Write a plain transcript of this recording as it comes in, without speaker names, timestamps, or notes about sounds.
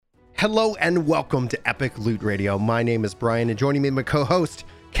Hello and welcome to Epic Loot Radio. My name is Brian, and joining me my co-host,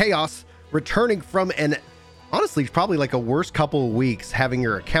 Chaos, returning from honestly, probably like a worst couple of weeks, having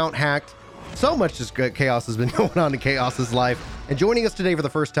your account hacked. So much just chaos has been going on in Chaos's life. And joining us today for the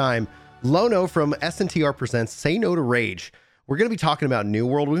first time, Lono from SNTR presents Say No to Rage. We're going to be talking about New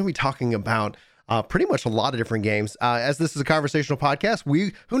World. We're going to be talking about pretty much a lot of different games. As this is a conversational podcast,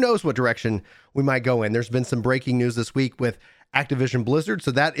 who knows what direction we might go in. There's been some breaking news this week with Activision Blizzard, so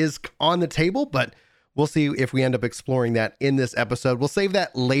that is on the table, but we'll see if we end up exploring that in this episode. We'll save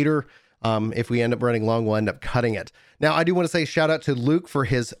that later. If we end up running long, we'll end up cutting it. Now, I do want to say shout out to Luke for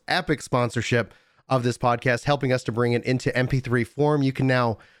his epic sponsorship of this podcast, helping us to bring it into MP3 form. You can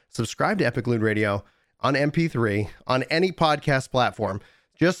now subscribe to Epic Loot Radio on MP3 on any podcast platform.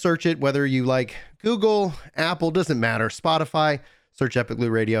 Just search it, whether you like Google, Apple, doesn't matter, Spotify, search Epic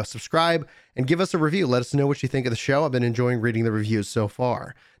Loot Radio, subscribe, and give us a review. Let us know what you think of the show. I've been enjoying reading the reviews so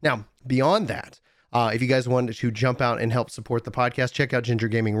far. Now, beyond that, if you guys wanted to jump out and help support the podcast, check out Ginger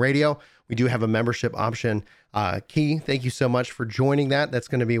Gaming Radio. We do have a membership option. Key, thank you so much for joining that. That's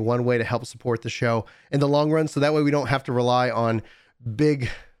going to be one way to help support the show in the long run, so that way we don't have to rely on big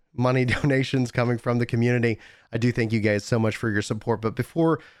money donations coming from the community. I do thank you guys so much for your support. But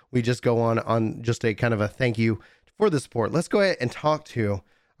before we just go on just a kind of a thank you for the support, let's go ahead and talk to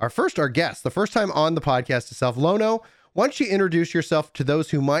our guest, the first time on the podcast itself. Lono, why don't you introduce yourself to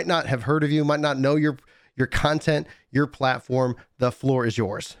those who might not have heard of you, might not know your content, your platform. The floor is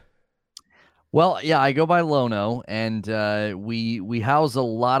yours. Well, yeah, I go by Lono, and we house a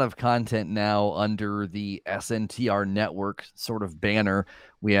lot of content now under the SNTR network sort of banner.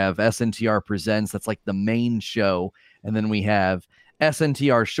 We have SNTR Presents, that's like the main show, and then we have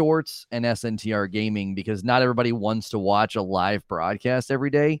SNTR Shorts and SNTR Gaming, because not everybody wants to watch a live broadcast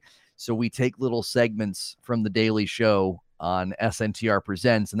every day. So we take little segments from the daily show on SNTR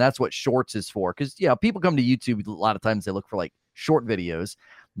Presents, and that's what Shorts is for. Because, yeah, people come to YouTube, a lot of times they look for like short videos,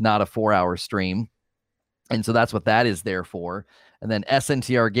 not a 4-hour stream. And so that's what that is there for. And then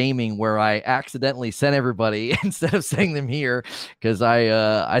SNTR Gaming, where I accidentally sent everybody instead of sending them here, because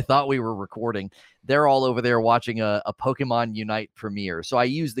I thought we were recording. They're all over there watching a Pokemon Unite premiere. So I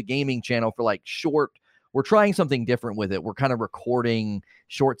use the gaming channel for like short. We're trying something different with it. We're kind of recording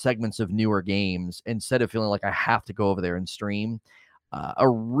short segments of newer games instead of feeling like I have to go over there and stream.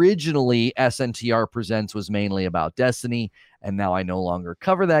 Originally, SNTR Presents was mainly about Destiny, and now I no longer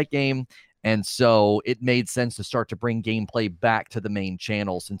cover that game. And so it made sense to start to bring gameplay back to the main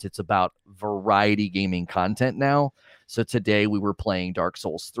channel, since it's about variety gaming content now. So today we were playing Dark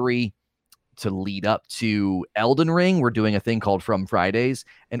Souls 3. To lead up to Elden Ring, we're doing a thing called From Fridays,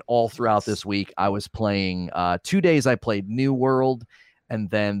 and all throughout this week I was playing 2 days I played New World, and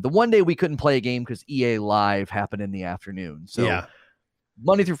then the one day we couldn't play a game because EA Live happened in the afternoon. So yeah,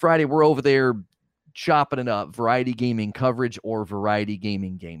 Monday through Friday we're over there chopping it up, variety gaming coverage or variety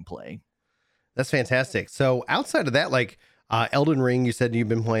gaming gameplay. That's fantastic. So outside of that, like Elden Ring, you said you've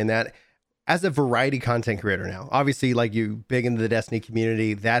been playing that. As a variety content creator now, obviously, like, you big into the Destiny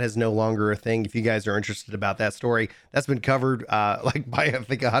community, that is no longer a thing. If you guys are interested about that story, that's been covered like by I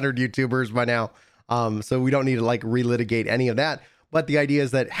think 100 YouTubers by now. So we don't need to like relitigate any of that. But the idea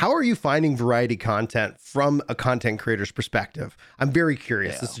is that, how are you finding variety content from a content creator's perspective? I'm very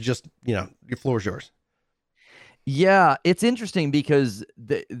curious. Yeah. This is just, your floor is yours. Yeah, it's interesting because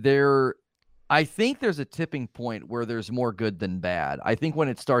I think there's a tipping point where there's more good than bad. I think when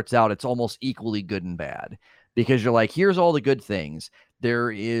it starts out, it's almost equally good and bad, because you're like, here's all the good things.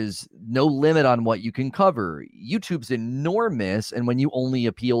 There is no limit on what you can cover. YouTube's enormous. And when you only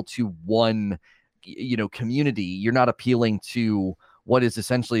appeal to one, community, you're not appealing to what is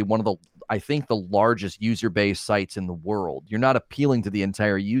essentially one of the, I think, the largest user base sites in the world. You're not appealing to the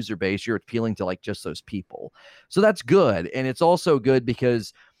entire user base. You're appealing to like just those people. So that's good. And it's also good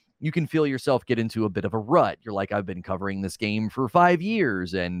because you can feel yourself get into a bit of a rut. You're like, I've been covering this game for 5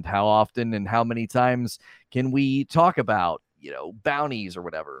 years, and how often and how many times can we talk about, bounties or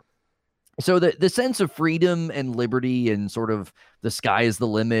whatever? So the sense of freedom and liberty and sort of the sky is the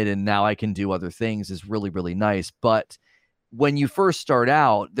limit and now I can do other things is really, really nice. But when you first start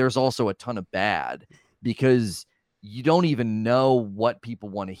out, there's also a ton of bad, because you don't even know what people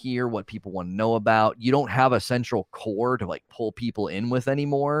want to hear, what people want to know about. You don't have a central core to like pull people in with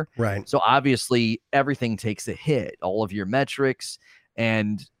anymore. Right. So obviously everything takes a hit, all of your metrics.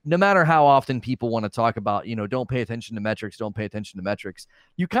 And no matter how often people want to talk about, don't pay attention to metrics, don't pay attention to metrics,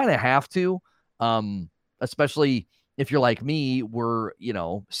 you kind of have to, especially if you're like me. We're,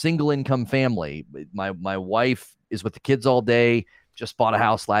 single income family. My wife is with the kids all day, just bought a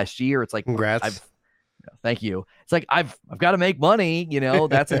house last year. It's like, congrats. Thank you. It's like I've got to make money,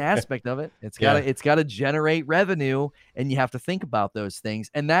 that's an aspect of it. It's got to generate revenue, and you have to think about those things,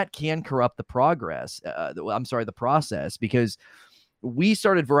 and that can corrupt the the process, because we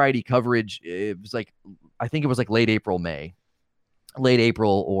started variety coverage. It was like, I think it was like late April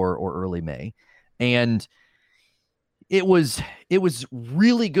or early May, and it was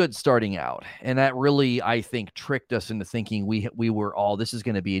really good starting out, and that really, I think, tricked us into thinking we were all, this is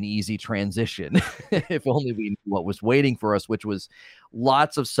going to be an easy transition. If only we knew what was waiting for us, which was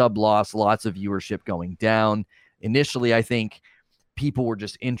lots of sub loss, lots of viewership going down. Initially, I think people were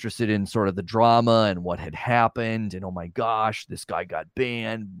just interested in sort of the drama and what had happened, and oh my gosh, this guy got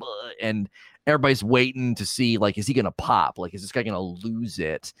banned, and everybody's waiting to see, like, is he going to pop? Like, is this guy going to lose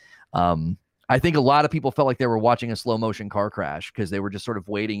it? I think a lot of people felt like they were watching a slow motion car crash, because they were just sort of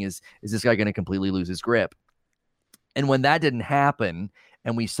waiting, is this guy going to completely lose his grip? And when that didn't happen,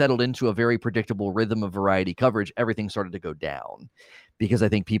 and we settled into a very predictable rhythm of variety coverage, everything started to go down, because I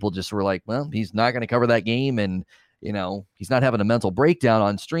think people just were like, well, he's not going to cover that game, and he's not having a mental breakdown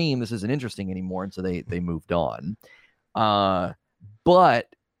on stream. This isn't interesting anymore. And so they moved on. But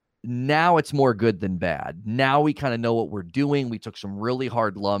now it's more good than bad. Now we kind of know what we're doing. We took some really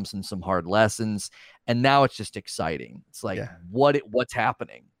hard lumps and some hard lessons, and now it's just exciting. It's like, what's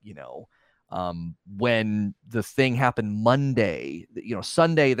happening? When the thing happened Monday,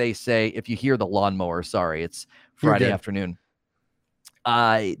 Sunday, they say, if you hear the lawnmower, sorry, it's Friday afternoon.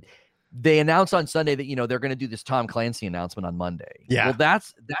 They announced on Sunday that, they're going to do this Tom Clancy announcement on Monday. Yeah. Well,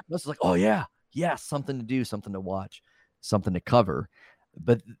 that was like, oh yeah, something to do, something to watch, something to cover.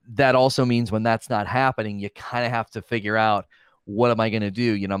 But that also means when that's not happening, you kind of have to figure out, what am I going to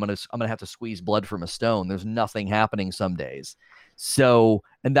do? I'm going to have to squeeze blood from a stone. There's nothing happening some days. So,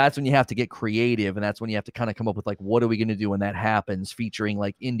 and that's when you have to get creative. And that's when you have to kind of come up with, like, what are we going to do when that happens? Featuring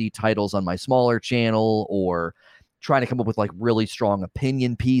like indie titles on my smaller channel, or trying to come up with like really strong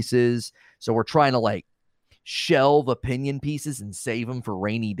opinion pieces. So we're trying to like shelve opinion pieces and save them for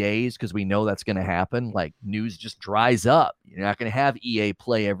rainy days, because we know that's going to happen. Like, news just dries up. You're not going to have EA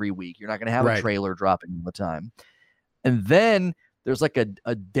Play every week. You're not going to have a trailer dropping all the time. And then there's like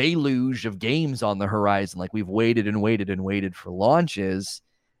a deluge of games on the horizon. Like, we've waited and waited and waited for launches,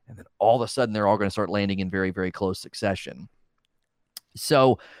 and then all of a sudden they're all going to start landing in very, very close succession.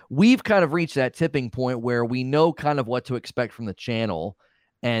 So we've kind of reached that tipping point where we know kind of what to expect from the channel,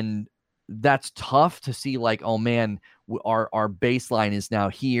 and that's tough to see, like, oh man, our baseline is now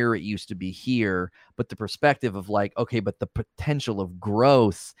here. It used to be here, but the perspective of like, okay, but the potential of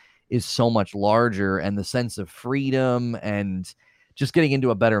growth is so much larger, and the sense of freedom and just getting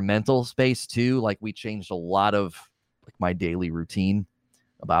into a better mental space too. Like, we changed a lot of like my daily routine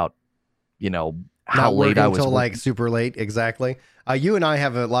about, how late I was until like super late. Exactly. You and I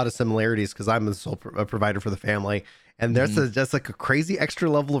have a lot of similarities, because I'm the sole provider for the family, and there's just like a crazy extra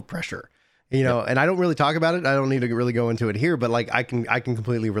level of pressure, and I don't really talk about it. I don't need to really go into it here, but like, I can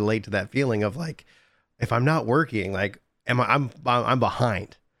completely relate to that feeling of like, if I'm not working, like, I'm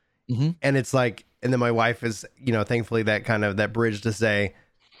behind. And it's like, and then my wife is, thankfully that bridge to say,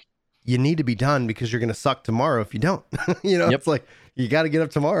 you need to be done, because you're going to suck tomorrow if you don't. It's like, you got to get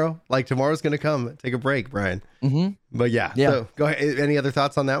up tomorrow. Like, tomorrow's going to come. Take a break, Brian. But yeah. So go ahead. Any other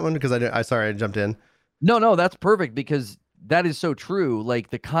thoughts on that one? Because I jumped in. No, that's perfect, because that is so true. Like,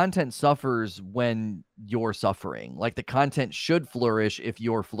 the content suffers when you're suffering. Like, the content should flourish if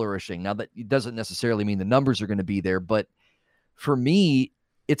you're flourishing. Now, that doesn't necessarily mean the numbers are going to be there, but for me,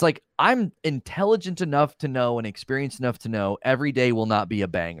 it's like, I'm intelligent enough to know and experienced enough to know every day will not be a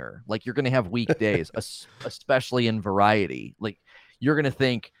banger. Like, you're going to have weak days, especially in variety. Like, you're going to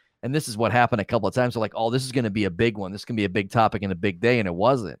think, and this is what happened a couple of times, so like, oh, this is going to be a big one. This can be a big topic and a big day. And it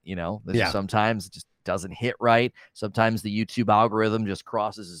wasn't, sometimes it just doesn't hit right. Sometimes the YouTube algorithm just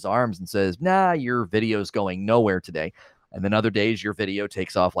crosses his arms and says, nah, your video's going nowhere today. And then other days your video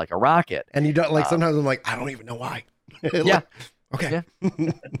takes off like a rocket. And you don't, like, sometimes I'm like, I don't even know why. Yeah. Okay.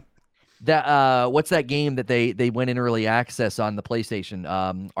 Yeah. That what's that game that they went in early access on the PlayStation?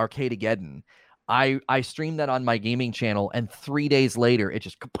 Arcadegeddon. I streamed that on my gaming channel, and 3 days later it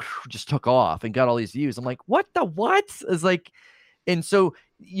just took off and got all these views. I'm like, what? It's like, and so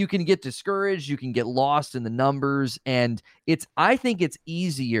you can get discouraged, you can get lost in the numbers, and I think it's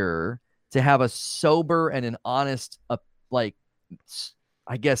easier to have a sober and an honest I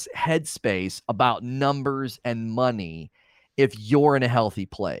guess headspace about numbers and money if you're in a healthy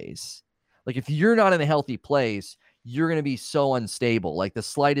place. Like, if you're not in a healthy place, you're going to be so unstable. Like, the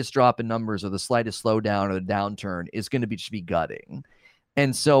slightest drop in numbers or the slightest slowdown or the downturn is going to just be gutting.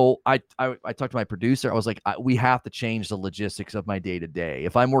 And so I talked to my producer. I was like, we have to change the logistics of my day to day.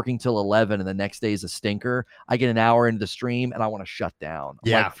 If I'm working till 11 and the next day is a stinker, I get an hour into the stream and I want to shut down. I'm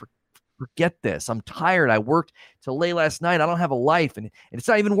Yeah. like, forget this. I'm tired. I worked till late last night. I don't have a life, and it's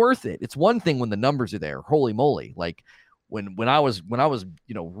not even worth it. It's one thing when the numbers are there. Holy moly! Like when I was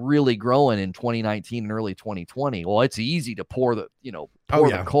really growing in 2019 and early 2020. Well, it's easy to pour the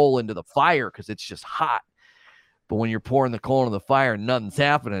the coal into the fire because it's just hot. But when you're pouring the coal into the fire and nothing's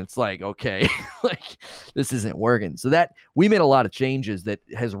happening, it's like, okay, like this isn't working. So that we made a lot of changes that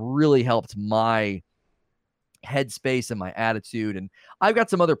has really helped my headspace and my attitude. And I've got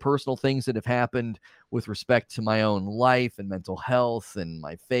some other personal things that have happened with respect to my own life and mental health and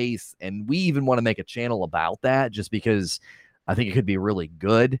my faith. And we even want to make a channel about that just because I think it could be really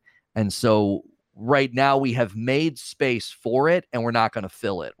good. And so right now we have made space for it and we're not going to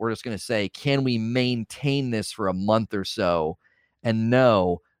fill it. We're just going to say, can we maintain this for a month or so? And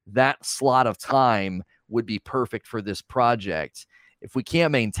know that slot of time would be perfect for this project. If we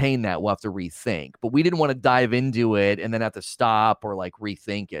can't maintain that, we'll have to rethink. But we didn't want to dive into it and then have to stop or like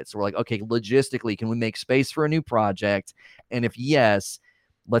rethink it. So we're like, okay, logistically, can we make space for a new project? And if yes,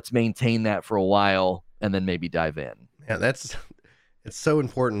 let's maintain that for a while and then maybe dive in. Yeah, it's so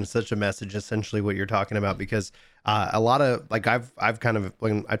important. Such a message, essentially what you're talking about, because a lot of like I've kind of,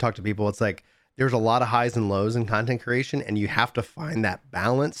 when I talk to people, it's like there's a lot of highs and lows in content creation and you have to find that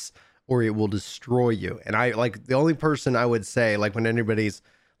balance or it will destroy you. And I like the only person I would say, like when anybody's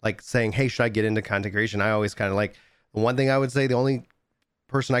like saying, hey, should I get into content creation? I always kind of like the one thing I would say, the only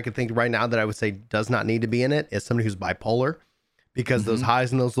person I could think right now that I would say does not need to be in it is somebody who's bipolar, because those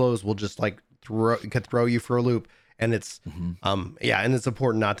highs and those lows will just like throw you for a loop. And it's, and it's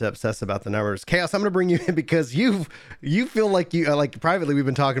important not to obsess about the numbers. Chaos, I'm going to bring you in because you feel like you, like privately, we've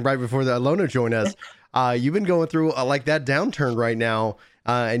been talking right before the Lono joined us. You've been going through like that downturn right now.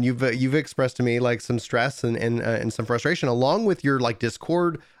 And you've expressed to me like some stress and some frustration along with your like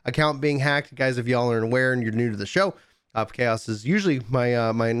Discord account being hacked. Guys, if y'all aren't aware and you're new to the show, Chaos is usually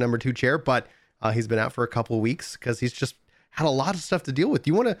my number 2 chair, but he's been out for a couple of weeks because he's just had a lot of stuff to deal with.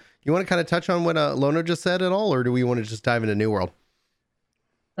 You want to kind of touch on what Lono just said at all, or do we want to just dive into New World?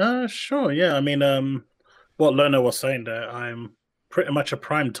 Sure. Yeah. I mean, what Lono was saying there, I'm pretty much a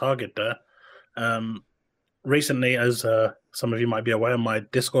prime target there. Recently, as some of you might be aware, my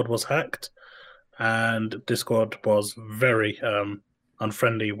Discord was hacked, and Discord was very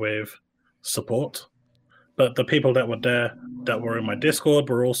unfriendly with support. But the people that were there, that were in my Discord,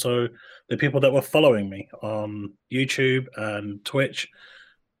 were also the people that were following me on YouTube and Twitch.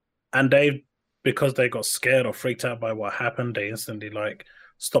 And because they got scared or freaked out by what happened, they instantly like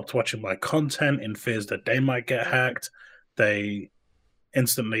stopped watching my content in fears that they might get hacked. They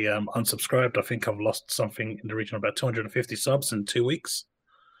instantly unsubscribed. I think I've lost something in the region of about 250 subs in 2 weeks.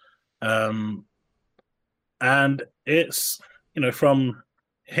 And it's, from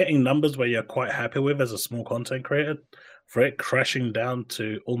hitting numbers where you're quite happy with as a small content creator, for it crashing down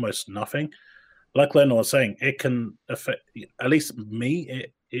to almost nothing. Like Len was saying, it can affect, at least me,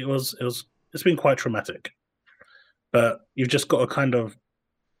 it's been quite traumatic. But you've just got to kind of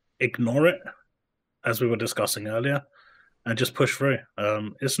ignore it, as we were discussing earlier, and just push through.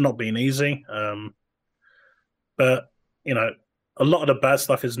 It's not been easy. But, a lot of the bad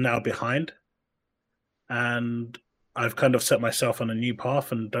stuff is now behind. And I've kind of set myself on a new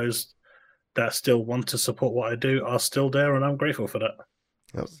path, and those that still want to support what I do are still there, and I'm grateful for that.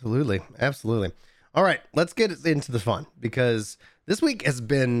 Absolutely. All right, let's get into the fun, because this week has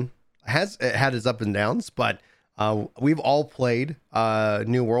had its up and downs, but we've all played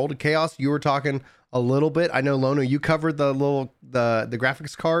New World. Chaos, you were talking a little bit. I know, Lono, you covered the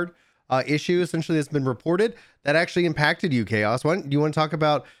graphics card issue essentially that's been reported that actually impacted you, Chaos. Do you want to talk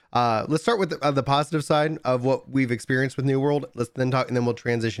about let's start with the positive side of what we've experienced with New World. Let's then talk, and then we'll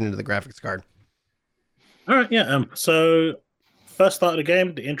transition into the graphics card. All right, yeah. So first start of the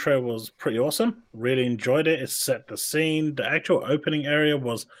game, the intro was pretty awesome. Really enjoyed it. It set the scene. The actual opening area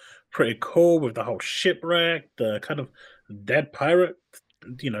was pretty cool with the whole shipwreck, the kind of dead pirate,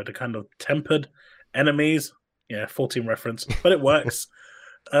 the kind of tempered enemies. Yeah, 14 reference, but it works.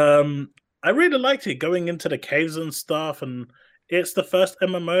 I really liked it going into the caves and stuff, and it's the first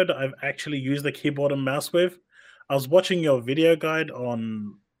MMO that I've actually used the keyboard and mouse with. I was watching your video guide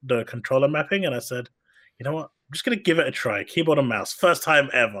on the controller mapping, and I said, you know what? I'm just going to give it a try. Keyboard and mouse. First time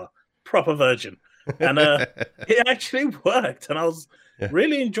ever. Proper virgin. And it actually worked, and I was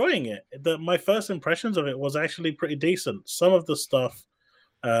really enjoying it. My first impressions of it was actually pretty decent. Some of the stuff,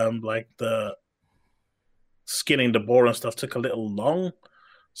 like the skinning the boar and stuff, took a little long.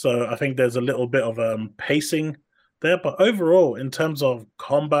 So I think there's a little bit of pacing there. But overall, in terms of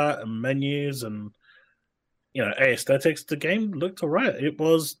combat and menus and aesthetics, the game looked alright. It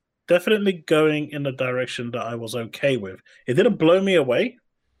was definitely going in a direction that I was okay with. It didn't blow me away,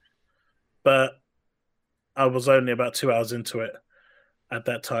 but I was only about 2 hours into it at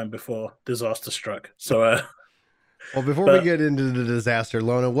that time before disaster struck. So, well, before we get into the disaster,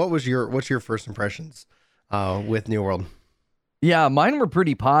 Lona, what's your first impressions with New World? Yeah, mine were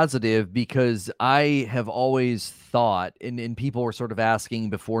pretty positive because I have always thought, and people were sort of asking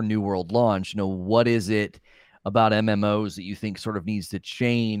before New World launch, what is it about MMOs that you think sort of needs to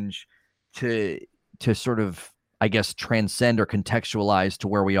change to sort of, I guess, transcend or contextualize to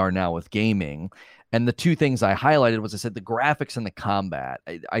where we are now with gaming? And the two things I highlighted was, I said, the graphics and the combat,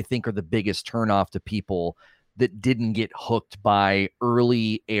 I think, are the biggest turnoff to people that didn't get hooked by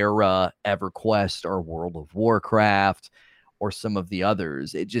early era EverQuest or World of Warcraft or some of the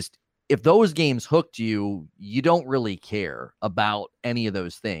others. It just, if those games hooked you, you don't really care about any of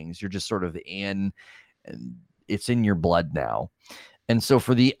those things. You're just sort of in, and it's in your blood now. And so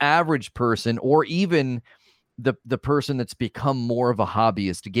for the average person, or even the person that's become more of a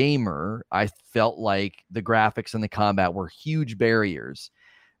hobbyist gamer, I felt like the graphics and the combat were huge barriers,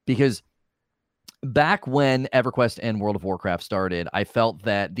 because back when EverQuest and World of Warcraft started, I felt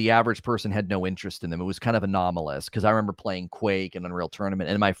that the average person had no interest in them. It was kind of anomalous, because I remember playing Quake and Unreal Tournament,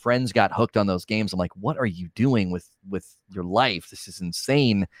 and my friends got hooked on those games. I'm like, what are you doing with your life? This is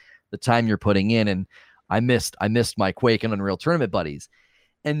insane, the time you're putting in. And I missed my Quake and Unreal Tournament buddies.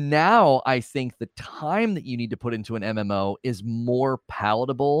 And now I think the time that you need to put into an MMO is more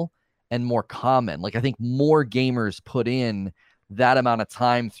palatable and more common. Like, I think more gamers put in that amount of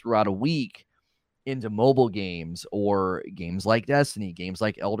time throughout a week into mobile games, or games like Destiny, games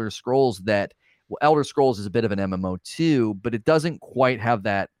like Elder Scrolls. Elder Scrolls is a bit of an MMO too, but it doesn't quite have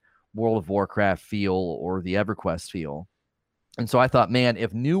that World of Warcraft feel or the EverQuest feel. And so I thought, man,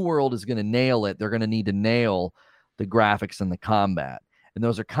 if New World is going to nail it, they're going to need to nail the graphics and the combat. And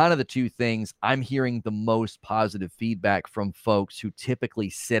those are kind of the two things I'm hearing the most positive feedback from folks who typically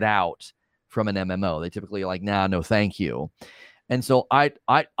sit out from an MMO. They typically are like, nah, no, thank you. And so I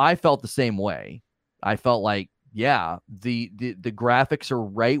felt the same way. I felt like, yeah, the graphics are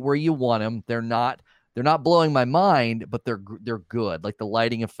right where you want them. They're not blowing my mind, but they're good. Like the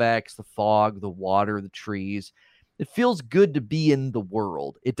lighting effects, the fog, the water, the trees. It feels good to be in the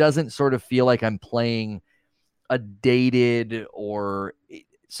world. It doesn't sort of feel like I'm playing a dated, or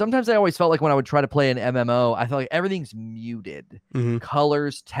sometimes I always felt like when I would try to play an MMO, I felt like everything's muted. Mm-hmm.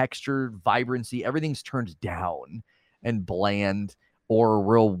 Colors, texture, vibrancy, everything's turned down and bland or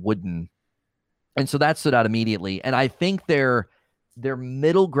real wooden. And so that stood out immediately. And I think their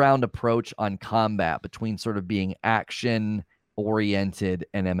middle ground approach on combat between sort of being action oriented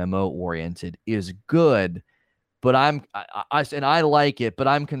and MMO oriented is good. But I like it, but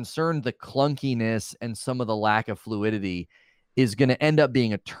I'm concerned the clunkiness and some of the lack of fluidity is going to end up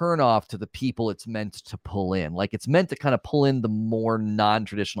being a turnoff to the people it's meant to pull in. Like, it's meant to kind of pull in the more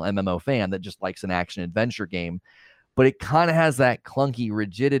non-traditional MMO fan that just likes an action adventure game, but it kind of has that clunky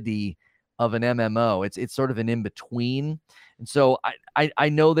rigidity of an MMO. It's sort of an in-between. And so I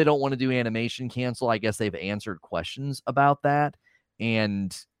know they don't want to do animation cancel. I guess they've answered questions about that.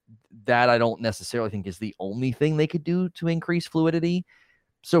 And that I don't necessarily think is the only thing they could do to increase fluidity.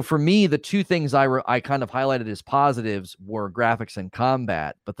 So for me, the two things I kind of highlighted as positives were graphics and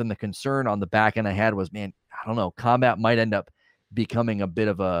combat. But then the concern on the back end I had was, man, I don't know, combat might end up becoming a bit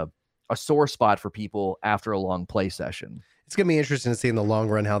of a sore spot for people after a long play session. It's going to be interesting to see in the long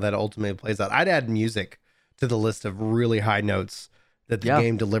run how that ultimately plays out. I'd add music to the list of really high notes that the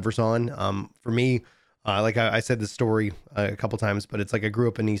game delivers on. For me, like I said this story a couple times, but it's like I grew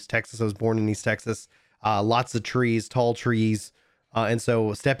up in East Texas. I was born in East Texas. Lots of trees, tall trees. And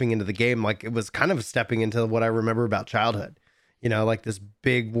so stepping into the game, like, it was kind of stepping into what I remember about childhood, like this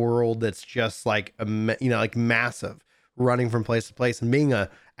big world that's just like, like massive, running from place to place. And being a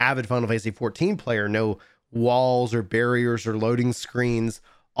avid Final Fantasy 14 player, no walls or barriers or loading screens,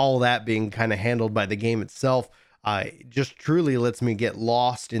 all that being kind of handled by the game itself, just truly lets me get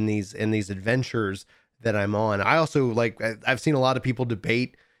lost in these adventures that I'm on. I also, I've seen a lot of people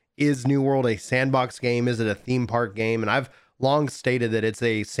debate, is New World a sandbox game? Is it a theme park game? And I've long stated that it's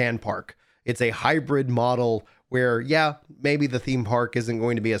a sand park. It's a hybrid model where, yeah, maybe the theme park isn't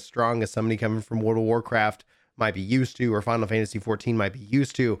going to be as strong as somebody coming from World of Warcraft might be used to, or Final Fantasy 14 might be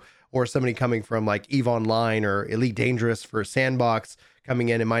used to, or somebody coming from like EVE Online or Elite Dangerous for sandbox coming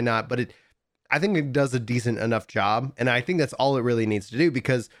in, it might not, but I think it does a decent enough job. And I think that's all it really needs to do,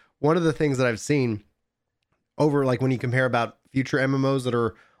 because one of the things that I've seen over, like, when you compare about future MMOs that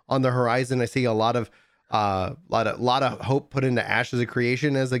are on the horizon, I see a lot of Lot of hope put into Ashes of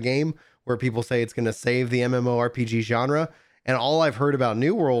Creation as a game where people say it's going to save the MMORPG genre. And all I've heard about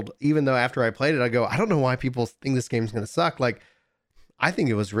New World, even though after I played it, I go, I don't know why people think this game's going to suck. Like, I think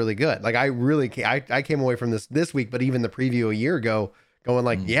it was really good. Like, I came away from this week, but even the preview a year ago, going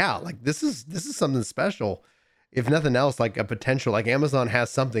like, yeah, like this is something special. If nothing else, like a potential, like Amazon has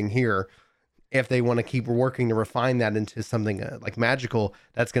something here. If they want to keep working to refine that into something like magical,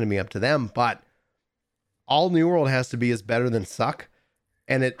 that's going to be up to them. But all New World has to be is better than suck,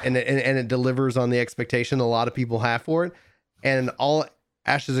 and it delivers on the expectation a lot of people have for it. And all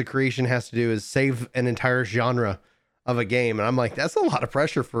Ashes of Creation has to do is save an entire genre of a game. And I'm like, that's a lot of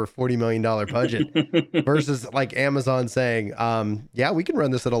pressure for a $40 million budget versus like Amazon saying, yeah, we can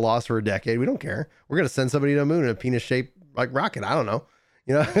run this at a loss for a decade. We don't care. We're going to send somebody to the moon in a penis shaped like rocket. I don't know.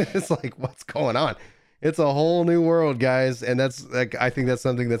 You know, it's like, what's going on? It's a whole new world, guys. And that's like, I think that's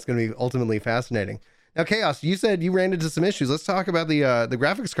something that's going to be ultimately fascinating. Now, Chaos, you said you ran into some issues. Let's talk about the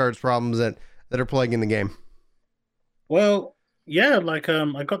graphics cards problems that are plaguing the game. Well, yeah, like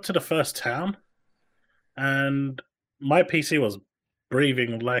I got to the first town, and my PC was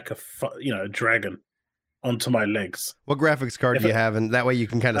breathing like a dragon onto my legs. What graphics card do you have? And that way you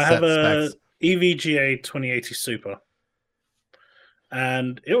can kind of set specs. I have a EVGA 2080 Super,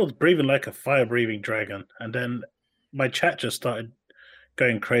 and it was breathing like a fire-breathing dragon. And then my chat just started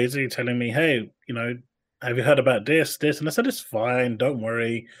going crazy, telling me, hey, have you heard about this? And I said, it's fine, don't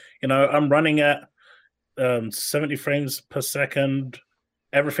worry. I'm running at 70 frames per second,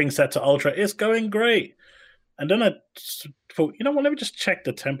 everything set to ultra, it's going great. And then I thought, let me just check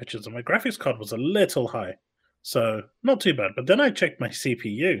the temperatures. And my graphics card was a little high, so not too bad. But then I checked my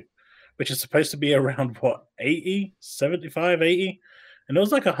CPU, which is supposed to be around 80, 75, 80, and it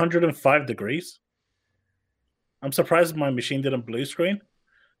was like 105 degrees. I'm surprised my machine didn't blue screen.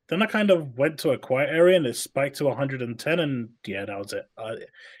 Then I kind of went to a quiet area and it spiked to 110, and yeah, that was it.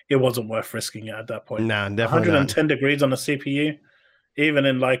 It wasn't worth risking it at that point. Nah, definitely 110 degrees on the CPU, even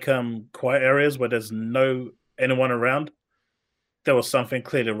in like quiet areas where there's no anyone around, there was something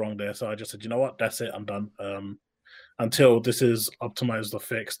clearly wrong there. So I just said, you know what, that's it, I'm done. Until this is optimized or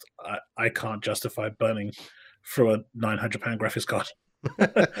fixed, I can't justify burning through a £900 graphics card.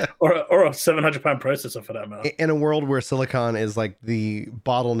 or a £700 processor for that matter. In a world where silicon is like the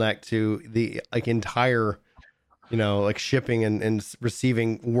bottleneck to the like entire, like shipping and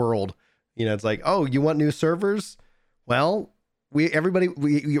receiving world, it's like, oh, you want new servers? Well,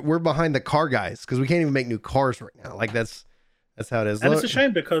 we're behind the car guys because we can't even make new cars right now. Like that's how it is. And it's a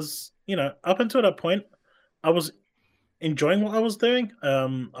shame because up until that point, I was enjoying what I was doing.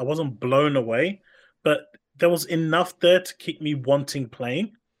 I wasn't blown away, but there was enough there to keep me wanting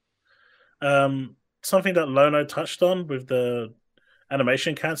playing. Something that Lono touched on with the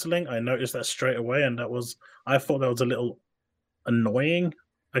animation canceling, I noticed that straight away, and I thought that was a little annoying.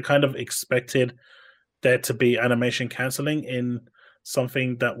 I kind of expected there to be animation canceling in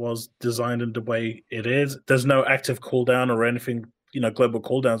something that was designed in the way it is. There's no active cooldown or anything, global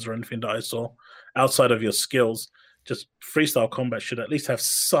cooldowns or anything that I saw outside of your skills. Just freestyle combat should at least have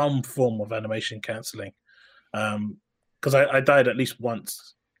some form of animation canceling. Because I died at least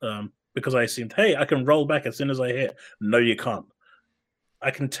once because I assumed, hey, I can roll back as soon as I hit. No, you can't. I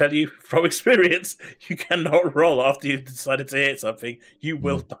can tell you from experience, you cannot roll after you've decided to hit something. You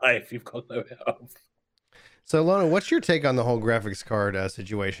will die if you've got no health. So, Lona, what's your take on the whole graphics card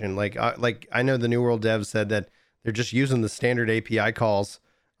situation? Like I know the New World devs said that they're just using the standard API calls,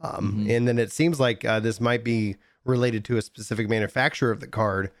 and then it seems like this might be related to a specific manufacturer of the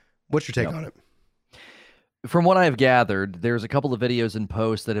card. What's your take on it? From what I've gathered, there's a couple of videos and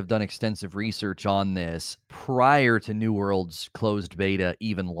posts that have done extensive research on this prior to New World's closed beta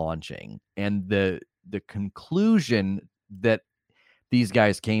even launching. And the conclusion that these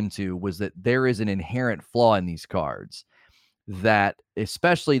guys came to was that there is an inherent flaw in these cards, that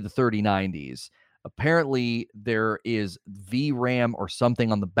especially the 3090s, apparently there is VRAM or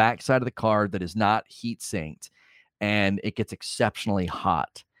something on the backside of the card that is not heat sinked, and it gets exceptionally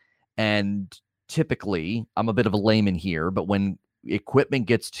hot. And typically, I'm a bit of a layman here, but when equipment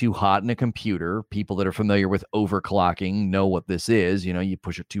gets too hot in a computer, people that are familiar with overclocking know what this is. You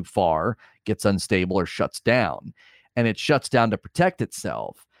push it too far, gets unstable or shuts down, and it shuts down to protect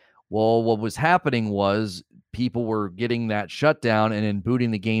itself. Well, what was happening was people were getting that shutdown and then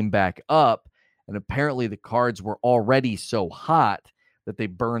booting the game back up, and apparently the cards were already so hot that they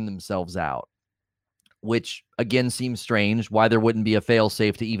burned themselves out. Which, again, seems strange, why there wouldn't be a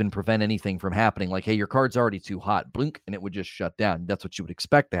fail-safe to even prevent anything from happening. Like, hey, your card's already too hot, blink, and it would just shut down. That's what you would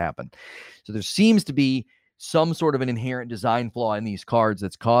expect to happen. So there seems to be some sort of an inherent design flaw in these cards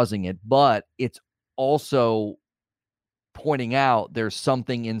that's causing it, but it's also pointing out there's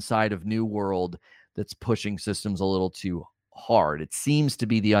something inside of New World that's pushing systems a little too hard. It seems to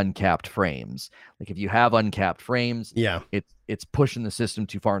be the uncapped frames. Like if you have uncapped frames, Yeah. it's pushing the system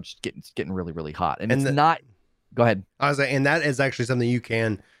too far and it's getting really, really hot. And And it's not. Go ahead. I was like, and that is actually something you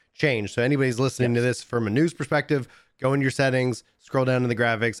can change. So anybody's listening to this from a news perspective, go into your settings, scroll down to the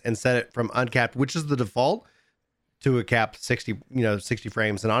graphics, and set it from uncapped, which is the default, to a cap 60, 60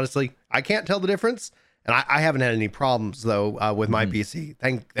 frames. And honestly, I can't tell the difference. And I haven't had any problems though with my PC.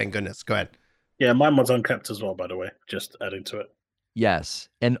 Thank goodness. Go ahead. Yeah, mine was uncapped as well, by the way. Just adding to it. Yes.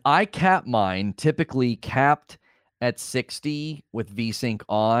 And I cap mine typically capped at 60 with VSync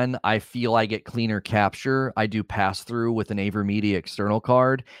on. I feel I get cleaner capture. I do pass through with an AverMedia external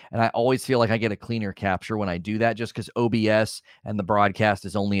card. And I always feel like I get a cleaner capture when I do that, just because OBS and the broadcast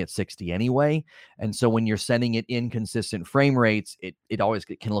is only at 60 anyway. And so when you're sending it inconsistent frame rates, it always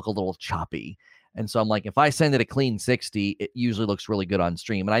can look a little choppy. And so I'm like, if I send it a clean 60, it usually looks really good on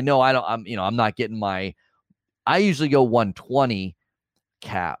stream. And I know I'm not getting I usually go 120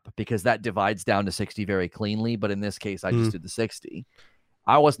 cap because that divides down to 60 very cleanly. But in this case, I just did the 60.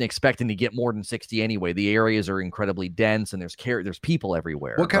 I wasn't expecting to get more than 60 anyway. The areas are incredibly dense and there's people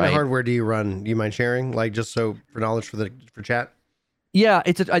everywhere. What kind of hardware do you run? Do you mind sharing? Like just so for knowledge for chat? Yeah,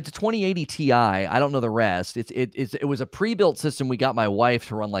 it's a 2080 Ti. I don't know the rest. It was a pre-built system. We got my wife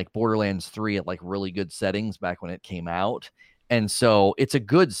to run like Borderlands 3 at like really good settings back when it came out. And so it's a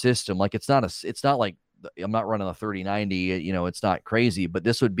good system. Like it's not like I'm not running a 3090, it's not crazy, but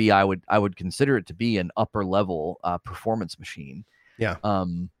this would be, I would consider it to be an upper level performance machine. Yeah.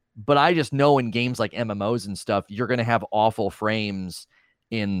 But I just know in games like MMOs and stuff, you're going to have awful frames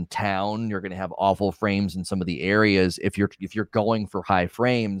in town. You're going to have awful frames in some of the areas. If you're going for high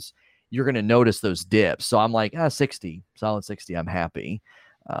frames, you're going to notice those dips. So I'm like, 60, solid 60. I'm happy.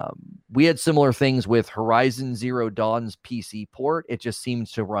 We had similar things with Horizon Zero Dawn's PC port. It just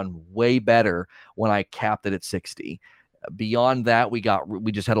seems to run way better when I capped it at 60. Beyond that, we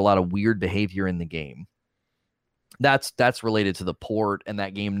just had a lot of weird behavior in the game. That's related to the port and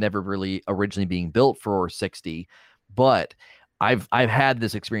that game never really originally being built for 60, but I've had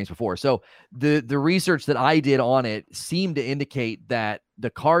this experience before. So the research that I did on it seemed to indicate that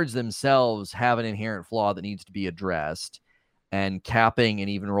the cards themselves have an inherent flaw that needs to be addressed, and capping and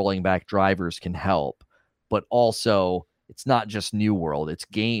even rolling back drivers can help. But also, it's not just New World, it's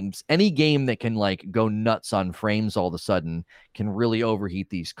games. Any game that can like go nuts on frames all of a sudden can really overheat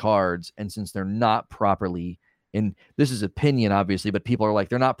these cards. And since they're not properly, and this is opinion obviously, but people are like,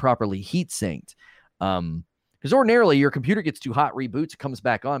 they're not properly heat synced. Because ordinarily your computer gets too hot, reboots, it comes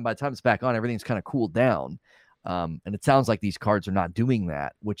back on. By the time it's back on, everything's kind of cooled down. And it sounds like these cards are not doing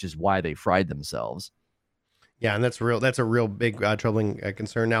that, which is why they fried themselves. Yeah, and that's a real big troubling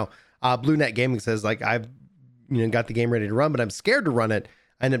concern. Now, Blue Net Gaming says, like, I've got the game ready to run, but I'm scared to run it.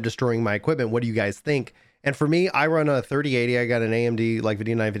 I end up destroying my equipment. What do you guys think? And for me, I run a 3080. I got an AMD like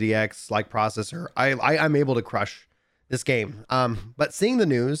Video 950X like processor. I'm able to crush this game. But seeing the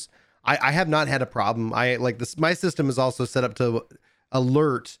news, I have not had a problem. I like this. My system is also set up to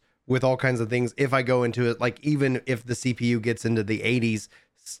alert with all kinds of things if I go into it. Like even if the CPU gets into the 80s,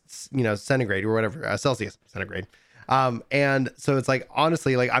 centigrade or whatever, Celsius, centigrade. And so it's like,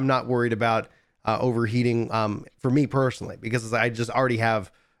 honestly, like I'm not worried about overheating for me personally, because I just already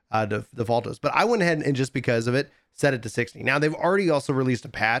have defaultos. But I went ahead and just because of it, set it to 60. Now they've already also released a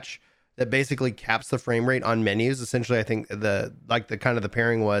patch that basically caps the frame rate on menus. Essentially, I think the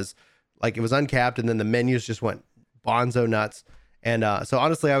pairing was like it was uncapped, and then the menus just went bonzo nuts. And so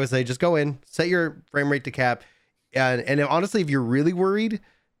honestly, I would say just go in, set your frame rate to cap. And honestly, if you're really worried,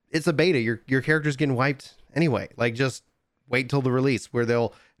 it's a beta. Your character's getting wiped anyway. Like just wait till the release where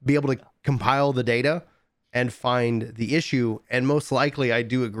they'll be able to compile the data and find the issue. And most likely, I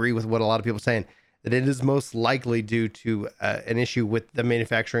do agree with what a lot of people are saying, that it is most likely due to an issue with the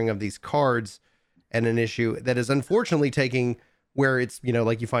manufacturing of these cards, and an issue that is unfortunately taking where it's,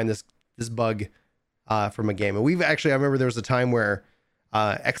 like you find this bug from a game. And I remember there was a time where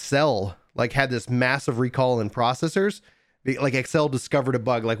Excel like had this massive recall in processors. Like Excel discovered a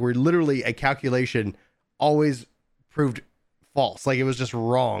bug, like where literally a calculation always proved false. Like it was just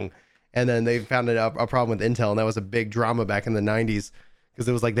wrong. And then they found a problem with Intel, and that was a big drama back in the 90s, because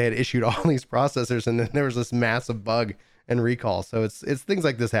it was like they had issued all these processors, and then there was this massive bug and recall. So it's things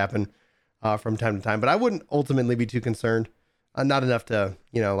like this happen from time to time, but I wouldn't ultimately be too concerned. Not enough to,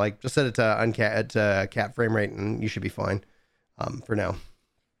 like just set it to cap frame rate, and you should be fine for now.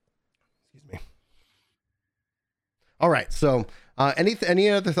 Excuse me. All right. So any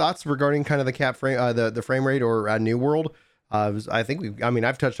other thoughts regarding kind of the cap frame, the frame rate or New World? I've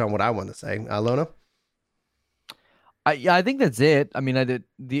touched on what I want to say. Lona? I think that's it. I mean, I did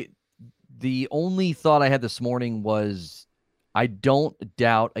the only thought I had this morning was I don't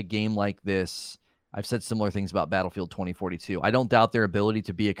doubt a game like this. I've said similar things about Battlefield 2042. I don't doubt their ability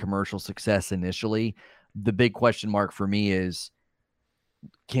to be a commercial success initially. The big question mark for me is,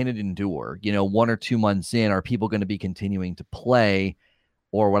 can it endure? 1 or 2 months in, are people going to be continuing to play?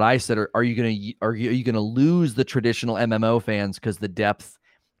 Or what I said, are you going to lose the traditional MMO fans because the depth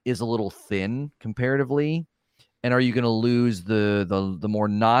is a little thin comparatively? And are you going to lose the more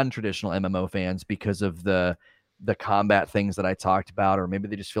non-traditional MMO fans because of the combat things that I talked about, or maybe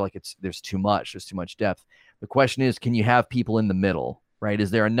they just feel like there's too much depth? The question is, can you have people in the middle, right?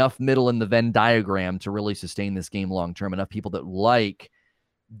 Is there enough middle in the Venn diagram to really sustain this game long term? Enough people that like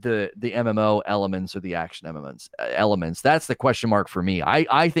the MMO elements or the action elements? That's the question mark for me.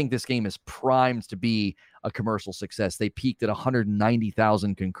 I think this game is primed to be a commercial success. They peaked at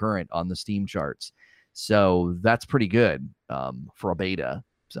 190,000 concurrent on the Steam charts. So that's pretty good for a beta.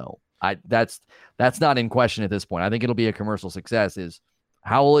 So that's not in question at this point. I think it'll be a commercial success. Is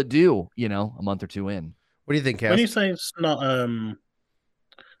how will it do, a month or two in? What do you think, Cass? When you say it's not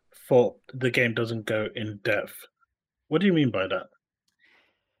for the game doesn't go in depth, what do you mean by that?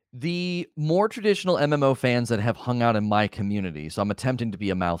 The more traditional MMO fans that have hung out in my community, so I'm attempting to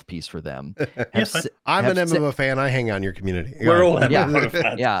be a mouthpiece for them. I'm an MMO fan. I hang out in your community. We're all MMO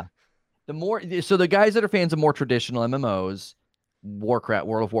fans. Yeah. The guys that are fans of more traditional MMOs, Warcraft,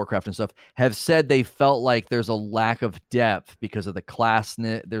 World of Warcraft and stuff, have said they felt like there's a lack of depth because of the class.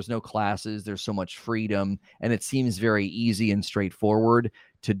 There's no classes. There's so much freedom, and it seems very easy and straightforward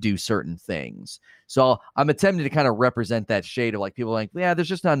to do certain things. So I'm attempting to kind of represent that shade of like people like, yeah, there's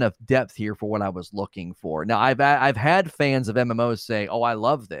just not enough depth here for what I was looking for. Now I've had fans of MMOs say, oh, I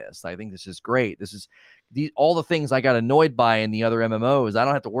love this. I think this is great. This is all the things I got annoyed by in the other MMOs. I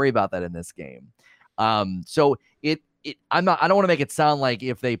don't have to worry about that in this game. So I don't want to make it sound like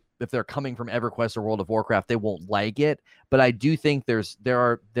if they're coming from EverQuest or World of Warcraft, they won't like it. But I do think there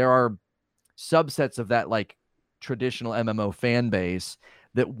are subsets of that like traditional MMO fan base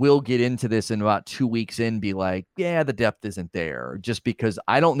that will get into this in about 2 weeks in, be like, yeah, the depth isn't there, just because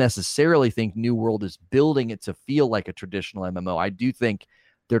I don't necessarily think New World is building it to feel like a traditional MMO. I do think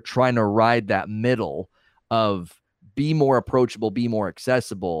they're trying to ride that middle of be more approachable, be more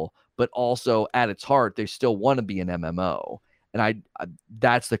accessible, but also at its heart, they still want to be an MMO. And I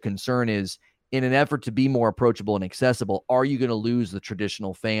that's the concern, is in an effort to be more approachable and accessible, are you going to lose the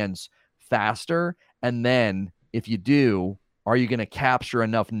traditional fans faster? And then if you do, are you going to capture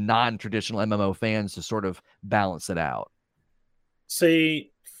enough non-traditional MMO fans to sort of balance it out?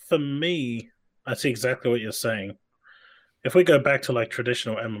 See, for me, I see exactly what you're saying. If we go back to like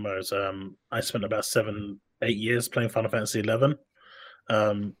traditional MMOs, I spent about 7-8 years playing Final Fantasy XI.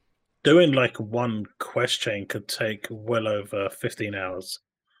 Doing like one quest chain could take well over 15 hours.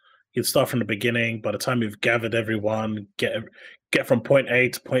 You'd start from the beginning. By the time you've gathered everyone, get from point A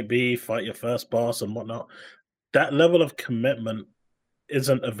to point B, fight your first boss and whatnot, that level of commitment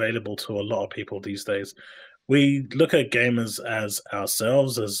isn't available to a lot of people these days. We look at gamers as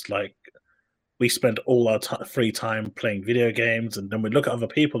ourselves, as like we spend all our free time playing video games, and then we look at other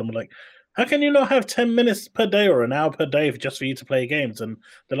people and we're like, how can you not have 10 minutes per day or an hour per day just for you to play games? And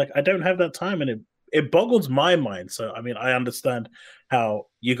they're like, I don't have that time. And it boggles my mind. So, I mean, I understand how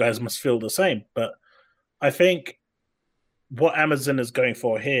you guys must feel the same. But I think what Amazon is going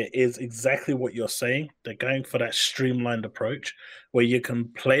for here is exactly what you're saying. They're going for that streamlined approach where you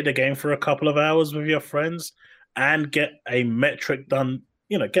can play the game for a couple of hours with your friends and get a metric ton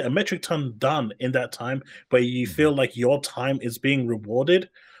done in that time, where you feel like your time is being rewarded.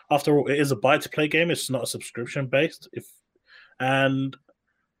 After all, it is a buy-to-play game. It's not a subscription-based. And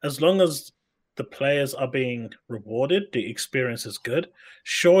as long as the players are being rewarded, the experience is good.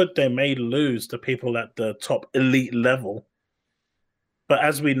 Sure, they may lose the people at the top elite level, but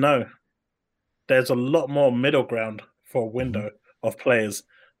as we know, there's a lot more middle ground for a window of players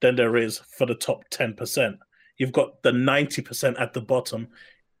than there is for the top 10%. You've got the 90% at the bottom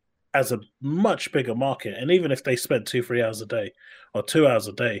as a much bigger market. And even if they spend 2-3 hours a day or 2 hours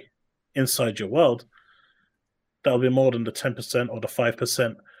a day inside your world, that'll be more than the 10% or the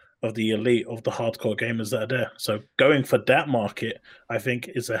 5% of the elite of the hardcore gamers that are there. So going for that market, I think,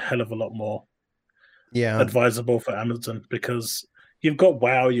 is a hell of a lot more advisable for Amazon, because you've got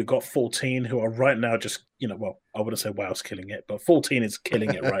WoW, you've got 14 who are right now just, well, I wouldn't say WoW's killing it, but 14 is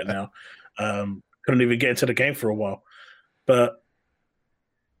killing it right now. Couldn't even get into the game for a while. But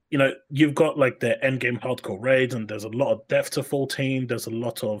you've got like the end game hardcore raids, and there's a lot of depth to 14. There's a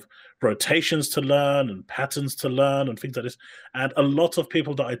lot of rotations to learn and patterns to learn and things like this. And a lot of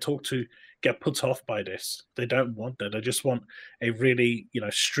people that I talk to get put off by this. They don't want that. They just want a really,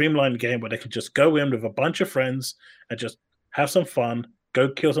 streamlined game where they can just go in with a bunch of friends and just have some fun, go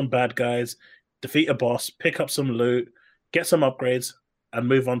kill some bad guys, defeat a boss, pick up some loot, get some upgrades, and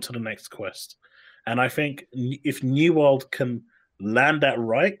move on to the next quest. And I think if New World can land that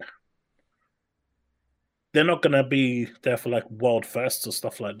right, they're not going to be there for like World Fests or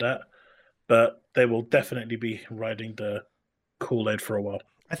stuff like that, but they will definitely be riding the Kool-Aid for a while.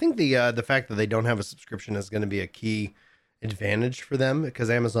 I think the fact that they don't have a subscription is going to be a key advantage for them, because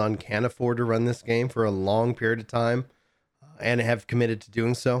Amazon can afford to run this game for a long period of time and have committed to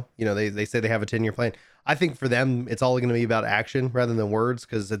doing so. They say they have a 10-year plan. I think for them, it's all going to be about action rather than words,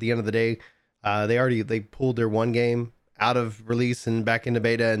 because at the end of the day, they pulled their one game out of release and back into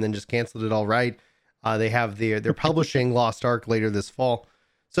beta and then just canceled it all right. They're publishing Lost Ark later this fall.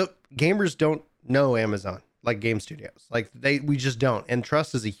 So gamers don't know Amazon like game studios. Like we just don't. And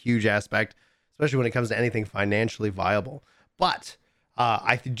trust is a huge aspect, especially when it comes to anything financially viable. But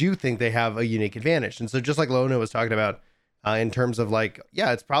I do think they have a unique advantage. And so just like Lono was talking about, in terms of like,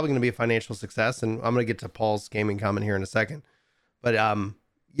 yeah, it's probably going to be a financial success. And I'm going to get to Paul's gaming comment here in a second. But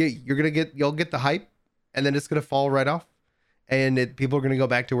you'll get the hype, and then it's going to fall right off. And people are going to go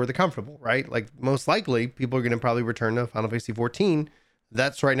back to where they're comfortable, right? Like most likely people are going to probably return to Final Fantasy 14.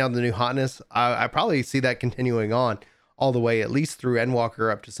 That's right now the new hotness. I probably see that continuing on all the way, at least through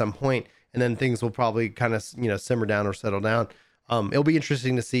Endwalker up to some point. And then things will probably kind of, simmer down or settle down. It'll be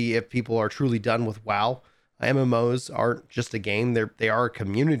interesting to see if people are truly done with WoW. MMOs aren't just a game. They are a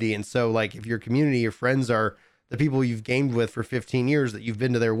community. And so like if your community, your friends are the people you've gamed with for 15 years that you've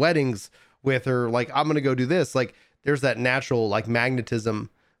been to their weddings with, or like, I'm going to go do this. Like there's that natural like magnetism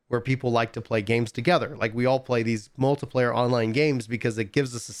where people like to play games together. Like we all play these multiplayer online games because it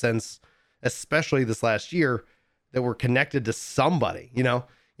gives us a sense, especially this last year, that we're connected to somebody,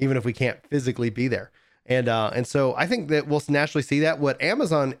 even if we can't physically be there. And so I think that we'll naturally see that. What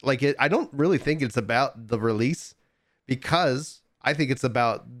Amazon, I don't really think it's about the release, because I think it's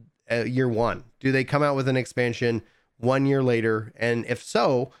about year one. Do they come out with an expansion 1 year later? And if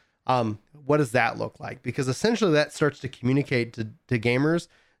so, what does that look like? Because essentially that starts to communicate to gamers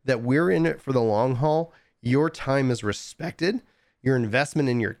that we're in it for the long haul. Your time is respected. Your investment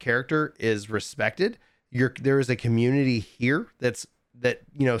in your character is respected. There is a community here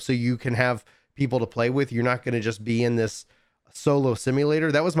so you can have people to play with. You're not going to just be in this solo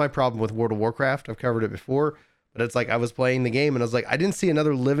simulator. That was my problem with World of Warcraft. I've covered it before, but it's like I was playing the game and I was like, I didn't see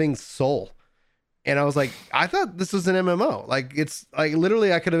another living soul. And I was like, I thought this was an MMO. Like it's like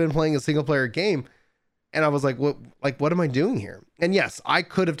literally I could have been playing a single player game. And I was like, what am I doing here? And yes, I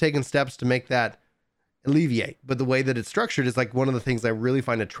could have taken steps to make that alleviate, but the way that it's structured is like one of the things I really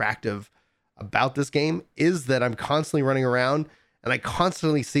find attractive about this game is that I'm constantly running around and I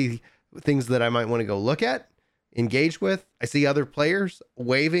constantly see things that I might want to go look at, engage with. I see other players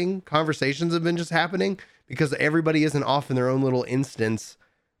waving. Conversations have been just happening because everybody isn't off in their own little instance.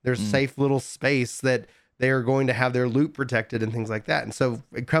 There's safe little space that they are going to have their loot protected and things like that. And so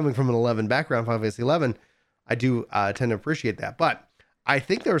coming from an 11 background, Final Fantasy 11, I do tend to appreciate that. But I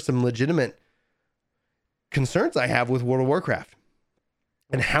think there are some legitimate concerns I have with World of Warcraft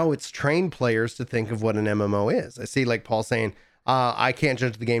and how it's trained players to think of what an MMO is. I see like Paul saying, I can't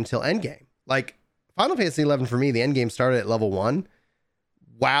judge the game till endgame. Like Final Fantasy 11 for me, the endgame started at level 1.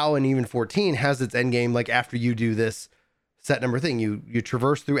 WoW and even 14 has its endgame like after you do this set number thing. You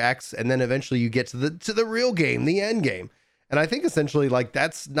traverse through X and then eventually you get to the real game, the end game. And I think essentially like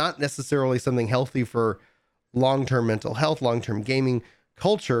that's not necessarily something healthy for long-term mental health, long-term gaming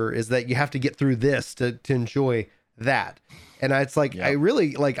culture, is that you have to get through this to enjoy that. And it's like, I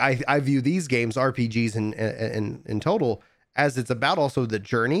really like, I view these games, RPGs in total, as it's about also the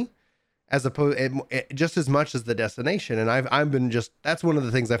journey as opposed just as much as the destination. And I've been that's one of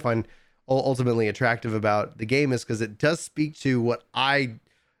the things I find ultimately attractive about the game, is because it does speak to what I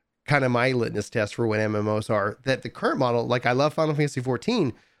kind of my litmus test for what MMOs are, that the current model, like I love Final Fantasy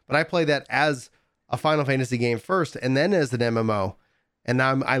 14, but I play that as a Final Fantasy game first and then as an MMO. And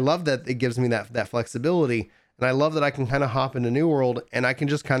I love that it gives me that flexibility. And I love that I can kind of hop into New World and I can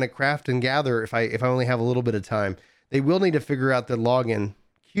just kind of craft and gather if I only have a little bit of time. They will need to figure out the login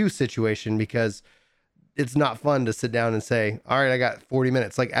queue situation, because it's not fun to sit down and say, all right, I got 40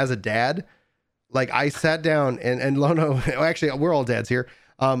 minutes. Like as a dad, like I sat down and Lono, actually we're all dads here.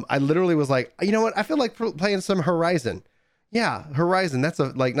 I literally was like, you know what? I feel like playing some Horizon. Yeah. Horizon. That's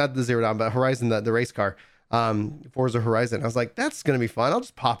like not the Zero Dawn, but Horizon, the race car. Forza Horizon. I was like, that's going to be fun. I'll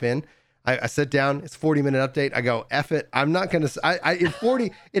just pop in. I sit down. It's 40-minute update. I go, F it. I'm not going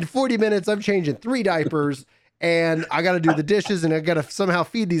to, in 40 minutes, I'm changing 3 diapers and I got to do the dishes and I got to somehow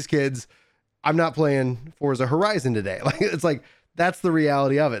feed these kids. I'm not playing Forza Horizon today. Like, it's like, that's the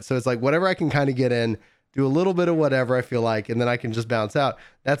reality of it. So it's like, whatever I can kind of get in, do a little bit of whatever I feel like, and then I can just bounce out.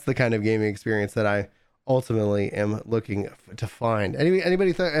 That's the kind of gaming experience that I ultimately am looking to find.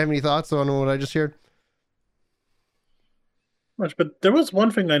 Anybody have any thoughts on what I just shared? Much, but there was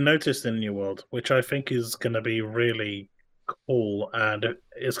one thing I noticed in New World, which I think is going to be really cool, and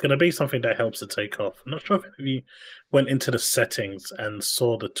it's going to be something that helps it take off. I'm not sure if you went into the settings and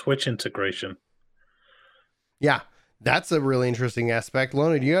saw the Twitch integration. Yeah, that's a really interesting aspect.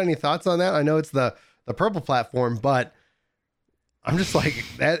 Lona, do you have any thoughts on that? I know it's the purple platform, but I'm just like,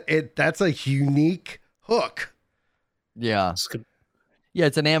 that's a unique hook. Yeah. Yeah,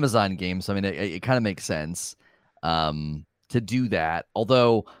 it's an Amazon game, so I mean, it kind of makes sense to do that.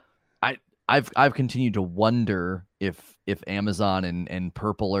 Although I've continued to wonder if Amazon and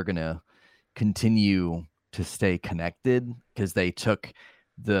Purple are gonna continue to stay connected, because they took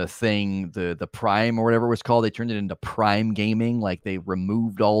the thing, the Prime or whatever it was called, they turned it into Prime Gaming. Like, they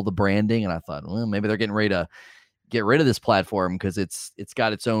removed all the branding, and I thought, well, maybe they're getting ready to get rid of this platform because it's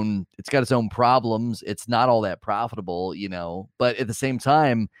got its own problems. It's not all that profitable, but at the same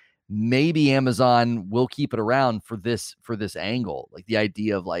time, maybe Amazon will keep it around for this angle. Like, the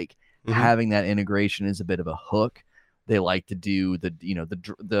idea of like having that integration is a bit of a hook. They like to do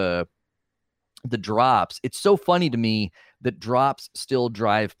the drops. It's so funny to me that drops still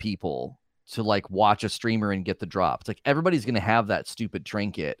drive people to like watch a streamer and get the drop. It's like, everybody's going to have that stupid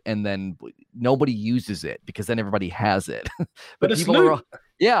trinket, and then nobody uses it because then everybody has it. but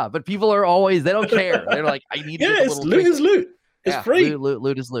people are always, they don't care. They're like, I need to get the little loot is loot. It's free.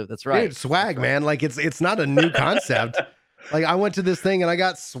 Loot is loot. That's right. Dude, swag, man. Like, it's not a new concept. Like, I went to this thing and I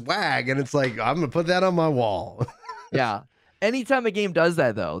got swag, and it's like, I'm gonna put that on my wall. Yeah. Anytime a game does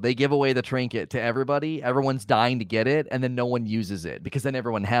that, though, they give away the trinket to everybody. Everyone's dying to get it, and then no one uses it because then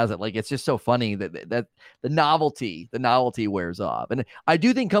everyone has it. Like, it's just so funny that the novelty wears off. And I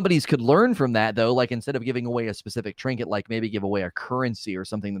do think companies could learn from that, though. Like, instead of giving away a specific trinket, like maybe give away a currency or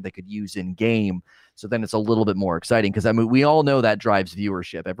something that they could use in game. So then it's a little bit more exciting, because I mean, we all know that drives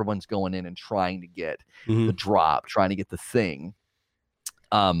viewership. Everyone's going in and trying to get the drop, trying to get the thing.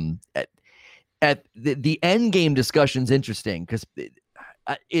 At the end game discussion's interesting, because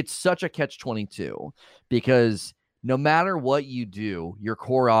it's such a catch-22, because no matter what you do, your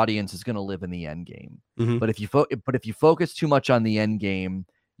core audience is going to live in the end game. But if you focus too much on the end game,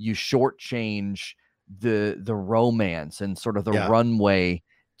 you shortchange the romance and sort of the runway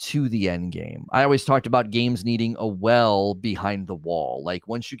to the end game. I always talked about games needing a well behind the wall. Like,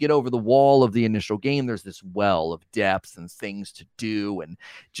 once you get over the wall of the initial game, there's this well of depth and things to do, and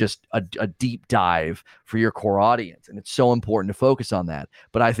just a deep dive for your core audience. And it's so important to focus on that.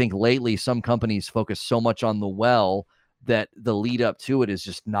 But I think lately some companies focus so much on the well that the lead up to it is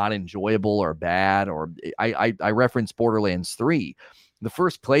just not enjoyable or bad. Or I reference Borderlands 3. The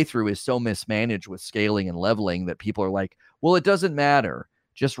first playthrough is so mismanaged with scaling and leveling that people are like, well, it doesn't matter.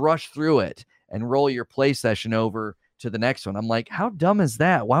 Just rush through it and roll your play session over to the next one. I'm like, how dumb is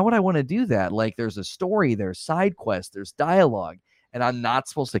that? Why would I want to do that? Like, there's a story, there's side quests, there's dialogue, and I'm not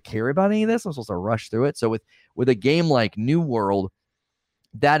supposed to care about any of this. I'm supposed to rush through it. So with a game like New World,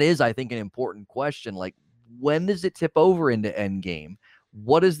 that is, I think, an important question. Like, when does it tip over into end game?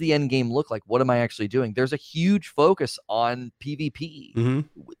 What does the end game look like? What am I actually doing? There's a huge focus on PvP.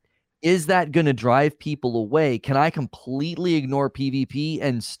 Is that going to drive people away? Can I completely ignore PvP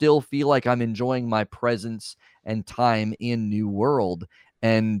and still feel like I'm enjoying my presence and time in New World?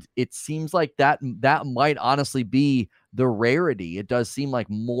 And it seems like that might honestly be the rarity. It does seem like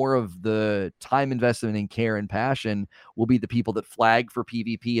more of the time investment and care and passion will be the people that flag for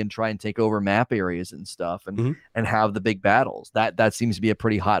PvP and try and take over map areas and stuff, and have the big battles. That seems to be a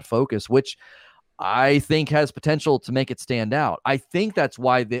pretty hot focus, which I think has potential to make it stand out. I think that's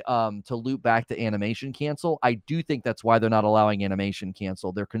why to loop back to animation cancel, I do think that's why they're not allowing animation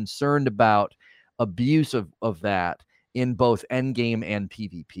cancel. They're concerned about abuse of that in both endgame and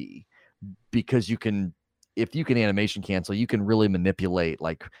PvP, because if you can animation cancel, you can really manipulate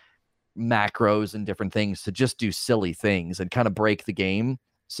like macros and different things to just do silly things and kind of break the game.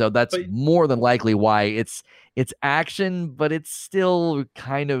 So that's more than likely why it's action, but it's still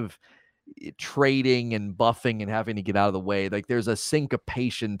kind of trading and buffing and having to get out of the way. Like, there's a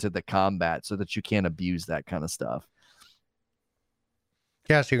syncopation to the combat so that you can't abuse that kind of stuff.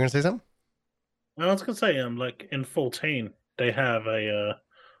 Cass, you're gonna say something? I was gonna say, like in 14, they have a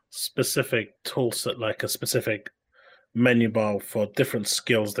specific tool set, like a specific menu bar for different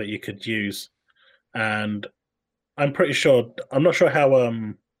skills that you could use. And I'm pretty sure, I'm not sure how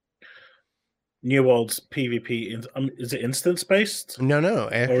New World's PvP is it instance based? No,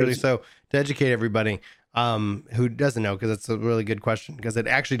 actually. Is, So to educate everybody who doesn't know, because it's a really good question, because it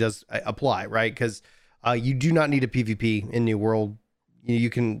actually does apply, right? Because you do not need a PvP in New World. You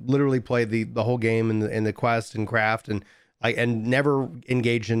can literally play the whole game in the quest and craft and never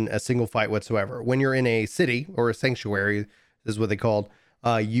engage in a single fight whatsoever. When you're in a city or a sanctuary, is what they called,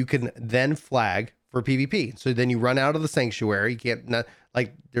 you can then flag for PvP. So then you run out of the sanctuary. You can't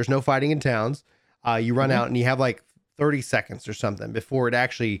there's no fighting in towns. You run out and you have like 30 seconds or something before it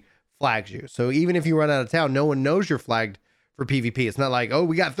actually flags you. So even if you run out of town, no one knows you're flagged for PvP. It's not like, oh,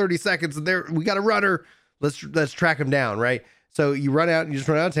 we got 30 seconds and there we got a runner. Let's track him down, right? So you run out, you just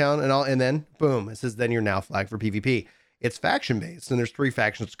run out of town, and then boom, it says then you're now flagged for PvP. It's faction based, and there's 3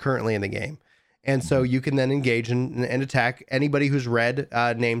 factions currently in the game, and so you can then engage and attack anybody who's read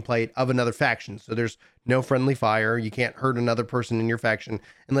nameplate of another faction. So there's no friendly fire. You can't hurt another person in your faction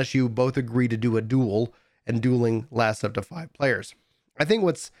unless you both agree to do a duel, and dueling lasts up to 5 players. I think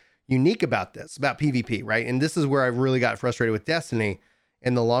what's unique about this, about PvP, right? And this is where I really got frustrated with Destiny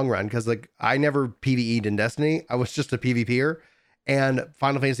in the long run, because like I never PvE'd in Destiny. I was just a PvPer, and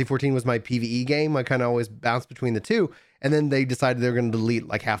Final Fantasy 14 was my PvE game. I kind of always bounced between the two, and then they decided they were going to delete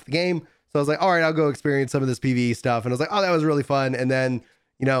like half the game. So I was like, all right, I'll go experience some of this PvE stuff. And I was like, oh, that was really fun. And then,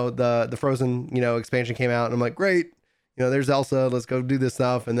 the Frozen, expansion came out, and I'm like, great, there's Elsa, let's go do this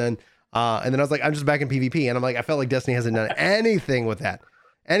stuff. And then I was like, I'm just back in PvP, and I'm like, I felt like Destiny hasn't done anything with that,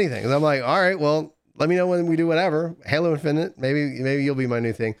 anything. And I'm like, all right, well, let me know when we do whatever. Halo Infinite, maybe you'll be my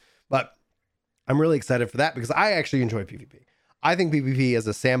new thing. But I'm really excited for that because I actually enjoy PvP. I think PvP is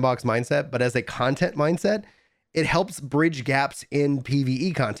a sandbox mindset, but as a content mindset, it helps bridge gaps in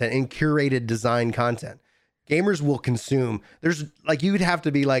PvE content and curated design content. Gamers will consume. There's like, you'd have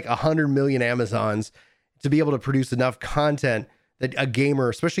to be like 100 million Amazons to be able to produce enough content that a gamer,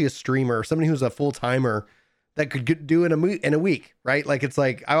 especially a streamer, somebody who's a full timer, that could do in a week, right? Like, it's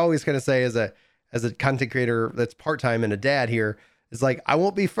like, I always kind of say as a content creator that's part-time and a dad here, is like, I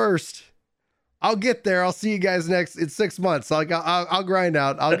won't be first. I'll get there. I'll see you guys in 6 months. I'll grind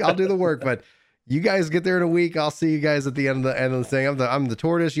out. I'll do the work, but you guys get there in a week. I'll see you guys at the end of the thing. I'm the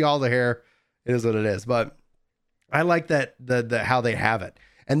tortoise, y'all the hare. It is what it is. But I like that the how they have it.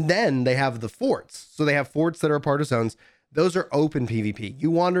 And then they have the forts. So they have forts that are a part of zones. Those are open PvP. You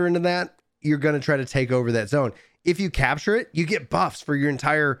wander into that, you're going to try to take over that zone. If you capture it, you get buffs for your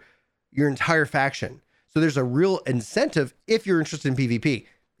entire faction. So there's a real incentive if you're interested in PvP.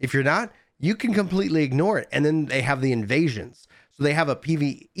 If you're not, you can completely ignore it. And then they have the invasions. So they have a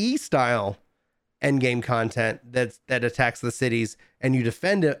PvE style endgame content that attacks the cities, and you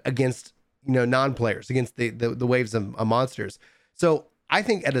defend it against non-players, against the waves of monsters. So I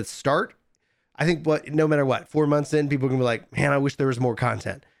think at the start, no matter what, 4 months in, people are gonna be like, man, I wish there was more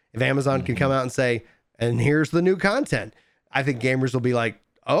content. If Amazon can come out and say, and here's the new content, I think gamers will be like,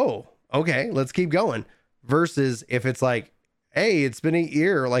 oh, okay, let's keep going. Versus if it's like, hey, it's been a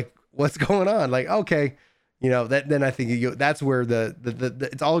year, like, what's going on? Like, okay, then I think that's where the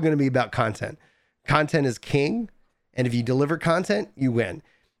it's all going to be about content. Content is king, and if you deliver content, you win.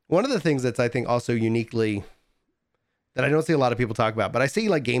 One of the things that's, I think, also uniquely that I don't see a lot of people talk about, but I see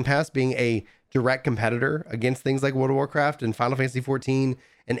like Game Pass being a direct competitor against things like World of Warcraft and Final Fantasy 14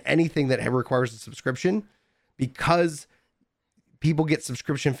 and anything that requires a subscription, because people get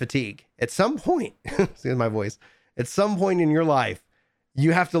subscription fatigue. At some point, see my voice, at some point in your life,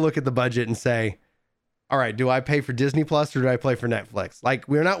 you have to look at the budget and say, all right, do I pay for Disney Plus or do I pay for Netflix? Like,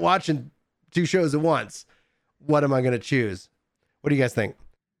 we're not watching 2 shows at once. What am I going to choose? What do you guys think?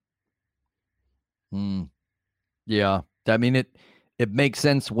 Yeah. I mean, it makes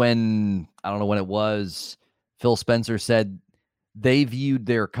sense when, I don't know when it was, Phil Spencer said they viewed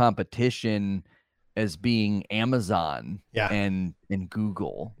their competition as being Amazon and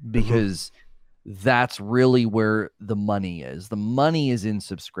Google, because that's really where the money is. The money is in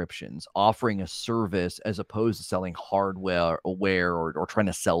subscriptions, offering a service as opposed to selling hardware or trying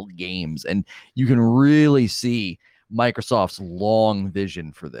to sell games. And you can really see Microsoft's long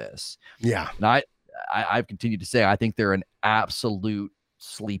vision for this. Yeah. And I've continued to say, I think they're an absolute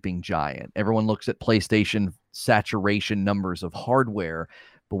sleeping giant. Everyone looks at PlayStation saturation numbers of hardware,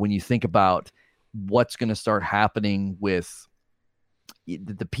 but when you think about what's going to start happening with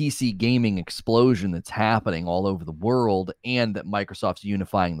the PC gaming explosion that's happening all over the world, and that Microsoft's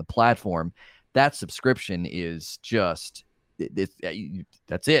unifying the platform, that subscription is just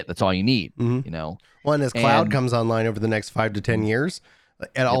that's it. That's all you need. Well, and as cloud comes online over the next 5 to 10 years,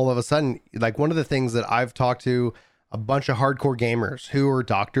 And all of a sudden, like one of the things that I've talked to a bunch of hardcore gamers who are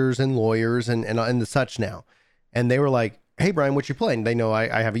doctors and lawyers and the such now, and they were like, "Hey Brian, what you playing?" They know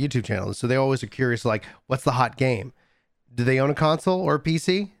I have a YouTube channel, so they always are curious, like, what's the hot game? Do they own a console or a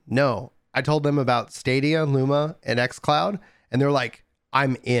PC? No. I told them about Stadia, Luma, and xCloud, and they're like,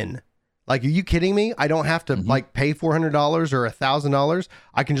 "I'm in." Like, are you kidding me? I don't have to like pay $400 or $1,000.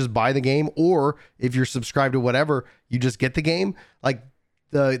 I can just buy the game, or if you're subscribed to whatever, you just get the game. Like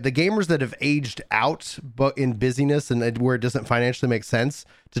the gamers that have aged out, but in busyness and where it doesn't financially make sense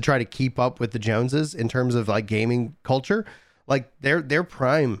to try to keep up with the Joneses in terms of like gaming culture, like they're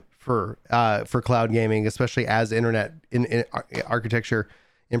prime for cloud gaming, especially as internet in architecture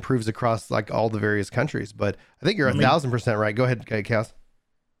improves across like all the various countries. But I think you're 1,000% right. Go ahead, Chaos.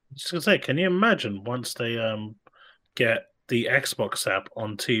 Just gonna say, can you imagine once they get the Xbox app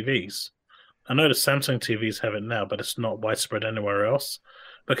on TVs? I know the Samsung TVs have it now, but it's not widespread anywhere else.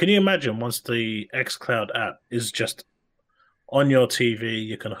 But can you imagine once the xCloud app is just on your TV,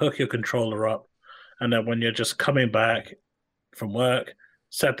 you can hook your controller up, and then when you're just coming back from work,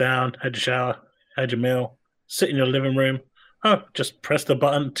 sat down, had your shower, had your meal, sit in your living room, just press the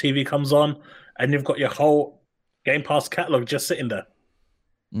button, TV comes on, and you've got your whole Game Pass catalog just sitting there.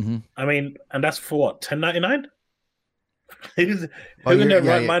 I mean, and that's for what, $10.99? Who in their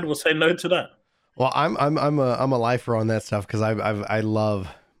right mind will say no to that? Well, I'm a lifer on that stuff because I love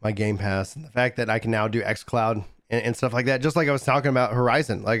my Game Pass and the fact that I can now do xCloud and stuff like that. Just like I was talking about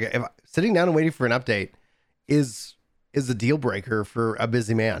Horizon, like if sitting down and waiting for an update is a deal breaker for a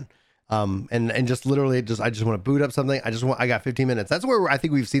busy man. And just literally I just want to boot up something. I got 15 minutes. That's where I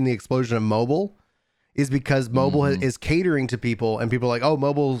think we've seen the explosion of mobile, is because mobile is catering to people, and people are like, oh,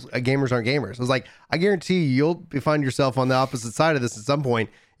 mobile's gamers aren't gamers. I was like, I guarantee you'll find yourself on the opposite side of this at some point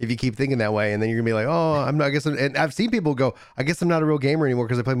if you keep thinking that way, and then you're gonna be like, oh, and I've seen people go, I guess I'm not a real gamer anymore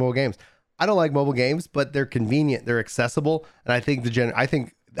because I play mobile games. I don't like mobile games, but they're convenient, they're accessible, and I think I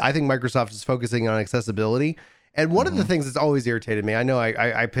think Microsoft is focusing on accessibility. And one of the things that's always irritated me, I know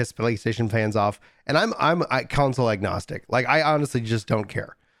I piss PlayStation fans off, and I'm console agnostic. Like, I honestly just don't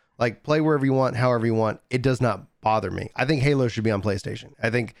care. Like, play wherever you want, however you want. It does not bother me. I think Halo should be on PlayStation. I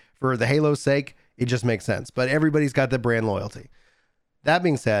think for the Halo's sake, it just makes sense. But everybody's got the brand loyalty. That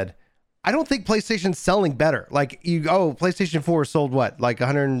being said, I don't think PlayStation's selling better. Like, PlayStation 4 sold what? Like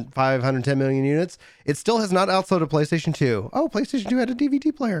 105, 110 million units? It still has not outsold a PlayStation 2. Oh, PlayStation 2 had a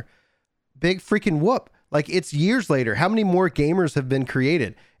DVD player. Big freaking whoop. Like, it's years later. How many more gamers have been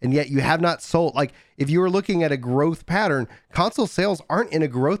created? And yet you have not sold. Like, if you were looking at a growth pattern, console sales aren't in a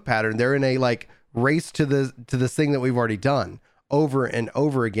growth pattern. They're in a like race to this thing that we've already done over and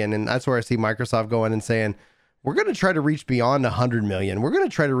over again. And that's where I see Microsoft going and saying, we're going to try to reach beyond 100 million. We're going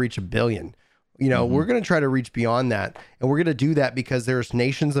to try to reach 1 billion. We're going to try to reach beyond that. And we're going to do that because there's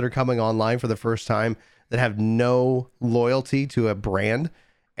nations that are coming online for the first time that have no loyalty to a brand.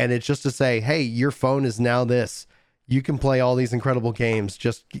 And it's just to say, hey, your phone is now this. You can play all these incredible games.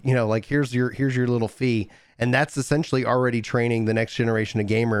 Just, like, here's your little fee. And that's essentially already training the next generation of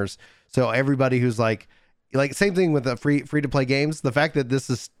gamers. So everybody who's like same thing with the free to play games. The fact that this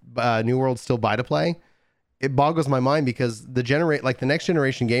is New World still buy to play, it boggles my mind because the next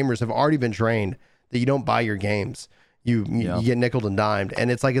generation gamers have already been trained that you don't buy your games. You get nickeled and dimed.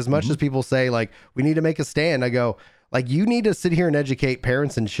 And it's like, as much as people say, like, we need to make a stand, I go, like, you need to sit here and educate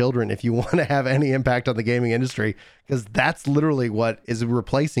parents and children if you want to have any impact on the gaming industry, because that's literally what is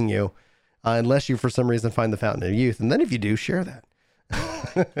replacing you, unless you for some reason find the fountain of youth. And then if you do, share that.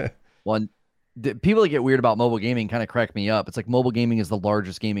 People that get weird about mobile gaming kind of crack me up. It's like mobile gaming is the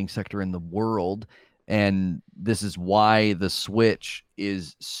largest gaming sector in the world. And this is why the Switch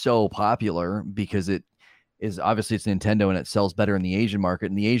is so popular, because it is obviously it's Nintendo and it sells better in the Asian market.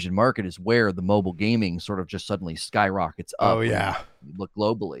 And the Asian market is where the mobile gaming sort of just suddenly skyrockets up. Oh, yeah. Look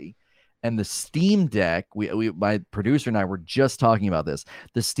globally. And the Steam Deck, my producer and I were just talking about this.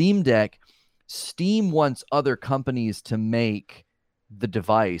 The Steam Deck, Steam wants other companies to make the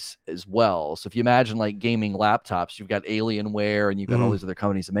device as well. So if you imagine like gaming laptops, you've got Alienware and you've got all these other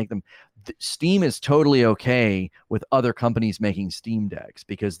companies that make them. Steam is totally okay with other companies making Steam Decks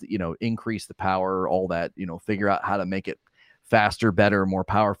because, increase the power, all that, figure out how to make it faster, better, more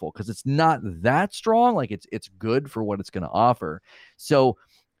powerful, because it's not that strong. Like it's good for what it's going to offer. So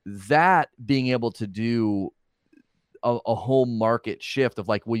that being able to do a whole market shift of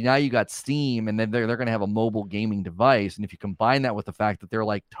like, well, now you got Steam, and then they're going to have a mobile gaming device. And if you combine that with the fact that they're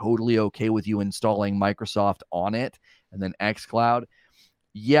like totally okay with you installing Microsoft on it and then xCloud,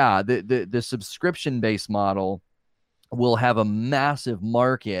 yeah, the subscription-based model will have a massive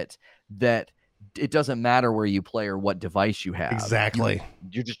market that it doesn't matter where you play or what device you have. Exactly.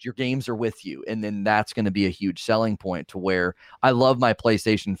 Your games are with you. And then that's going to be a huge selling point to where I love my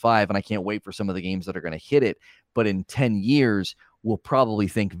PlayStation 5 and I can't wait for some of the games that are going to hit it. But in 10 years, we'll probably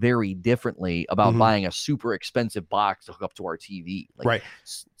think very differently about buying a super expensive box to hook up to our TV. Like, right.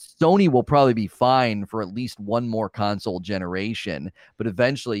 Sony will probably be fine for at least one more console generation, but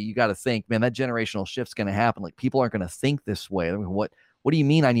eventually you got to think, man, that generational shift's going to happen. Like, people aren't going to think this way. I mean, what do you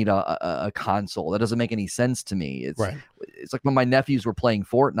mean I need a console? That doesn't make any sense to me. It's like when my nephews were playing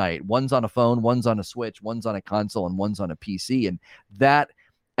Fortnite. One's on a phone, one's on a Switch, one's on a console, and one's on a PC. And that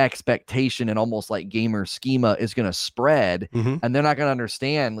expectation and almost like gamer schema is going to spread, and they're not going to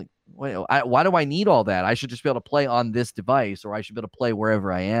understand, like, why do I need all that? I should just be able to play on this device, or I should be able to play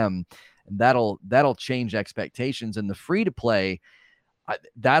wherever I am. And that'll change expectations. And the free to play,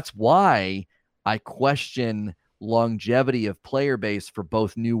 that's why I question longevity of player base for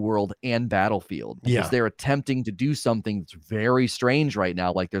both New World and Battlefield, because they're attempting to do something that's very strange right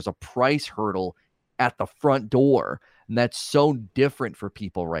now. Like, there's a price hurdle at the front door, and that's so different for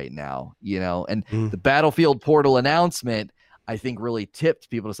people right now, and the Battlefield Portal announcement, I think, really tipped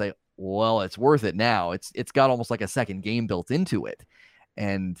people to say, well, it's worth it now. It's got almost like a second game built into it.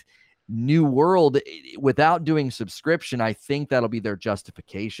 And New World, without doing subscription, I think that'll be their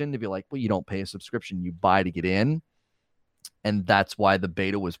justification to be like, well, you don't pay a subscription, you buy to get in. And that's why the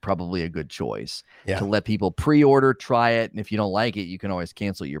beta was probably a good choice, to let people pre-order, try it. And if you don't like it, you can always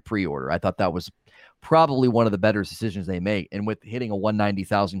cancel your pre-order. I thought that was probably one of the better decisions they make. And with hitting a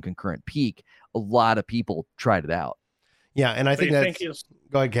 190,000 concurrent peak, a lot of people tried it out. Yeah. And I think that's,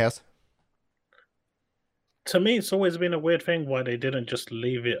 go ahead, Cass. To me, it's always been a weird thing why they didn't just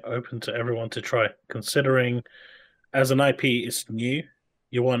leave it open to everyone to try, considering as an IP, it's new.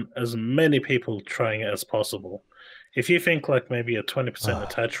 You want as many people trying it as possible. If you think like maybe a 20%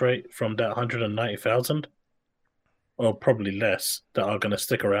 attach rate from that 190,000, or probably less, that are going to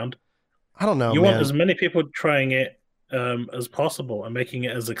stick around, I don't know. You want as many people trying it as possible and making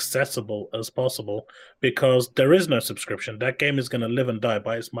it as accessible as possible, because there is no subscription. That game is going to live and die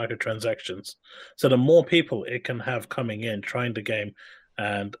by its microtransactions. So the more people it can have coming in, trying the game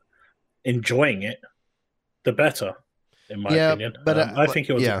and enjoying it, the better, in my opinion. But I think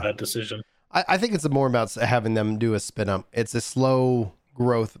it was a bad decision. I think it's more about having them do a spin up. It's a slow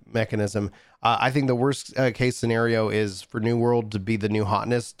growth mechanism. I think the worst case scenario is for New World to be the new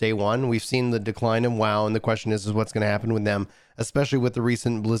hotness day one. We've seen the decline in WoW, and the question is what's going to happen with them, especially with the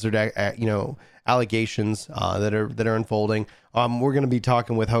recent Blizzard, allegations that are unfolding. We're going to be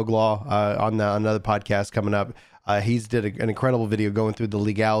talking with Hoglaw on another podcast coming up. He's did an incredible video going through the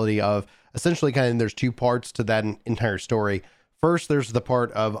legality of essentially there's two parts to that entire story. First, there's the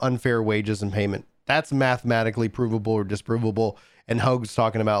part of unfair wages and payment. That's mathematically provable or disprovable. And Hoag's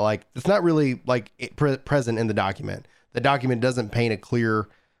talking about, like, it's not really like present in the document. The document doesn't paint a clear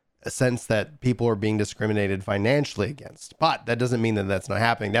sense that people are being discriminated financially against, but that doesn't mean that that's not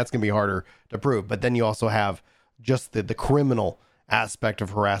happening. That's going to be harder to prove. But then you also have just the criminal aspect of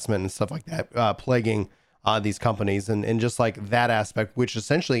harassment and stuff like that, plaguing these companies. And just like that aspect, which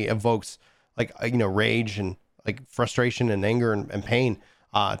essentially evokes like, rage and like frustration and anger and pain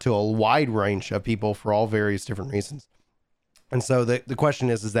to a wide range of people for all various different reasons. And so the question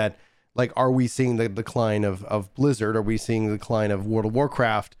is that, like, are we seeing the decline of Blizzard? Are we seeing the decline of World of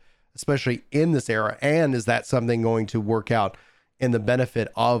Warcraft, especially in this era? And is that something going to work out in the benefit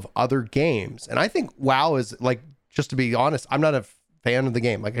of other games? And I think WoW is, like, just to be honest, I'm not a fan of the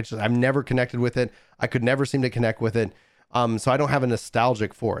game. Like, I've never connected with it. I could never seem to connect with it. So I don't have a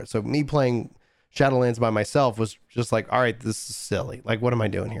nostalgic for it. So me playing Shadowlands by myself was just like, all right, this is silly. Like, what am I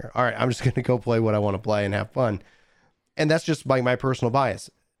doing here? All right, I'm just going to go play what I want to play and have fun. And that's just like my personal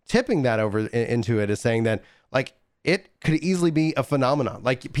bias. Tipping that over into it is saying that, like, it could easily be a phenomenon.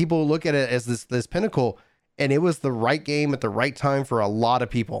 Like, people look at it as this pinnacle, and it was the right game at the right time for a lot of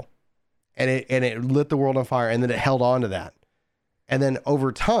people. And it lit the world on fire, and then it held on to that. And then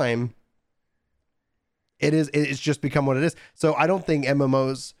over time, it's just become what it is. So I don't think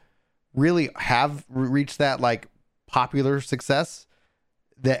MMOs really have reached that, like, popular success.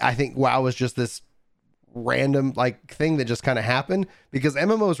 That I think WoW was just this random, like, thing that just kind of happened, because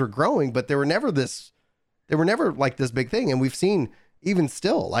MMOs were growing, but they were never like this big thing. And we've seen, even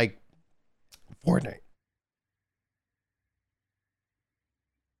still, like, Fortnite.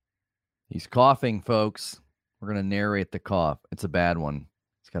 He's coughing, folks. We're going to narrate the cough. It's a bad one.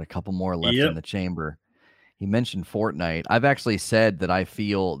 He's got a couple more left in the chamber. He mentioned Fortnite. I've actually said that I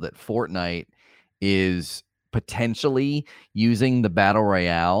feel that Fortnite is potentially using the Battle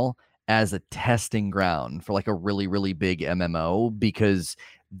Royale as a testing ground for, like, a really, really big MMO, because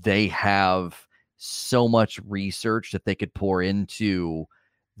they have so much research that they could pour into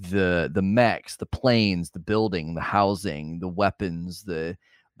the mechs, the planes, the building, the housing, the weapons, the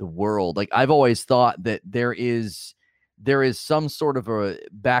world. Like, I've always thought that there is some sort of a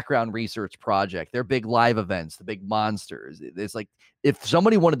background research project. Their big live events, the big monsters. It's like, if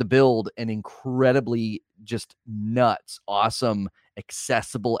somebody wanted to build an incredibly just nuts, awesome,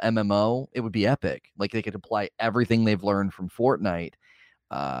 accessible MMO, it would be Epic. Like, they could apply everything they've learned from Fortnite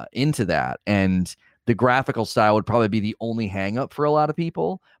into that. And the graphical style would probably be the only hang up for a lot of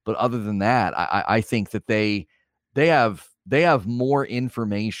people. But other than that, I think that they have more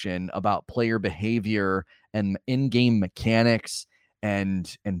information about player behavior and in-game mechanics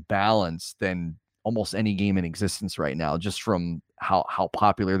and balance than almost any game in existence right now, just from how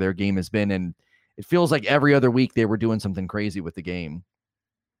popular their game has been. And it feels like every other week they were doing something crazy with the game.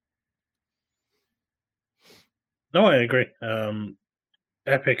 No, I agree.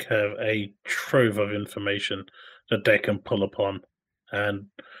 Epic have a trove of information that they can pull upon and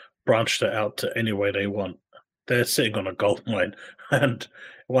branch it out to any way they want. They're sitting on a gold mine, and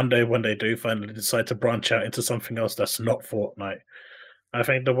one day when they do finally decide to branch out into something else that's not Fortnite, I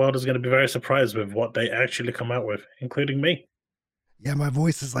think the world is going to be very surprised with what they actually come out with, including me. Yeah, my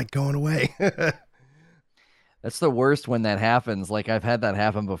voice is like going away. That's the worst when that happens. Like, I've had that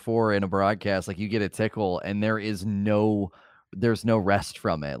happen before in a broadcast. Like, you get a tickle and there's no rest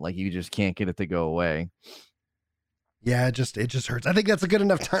from it. Like, you just can't get it to go away. Yeah, it just hurts. I think that's a good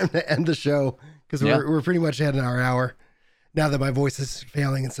enough time to end the show, because we're pretty much at our hour now that my voice is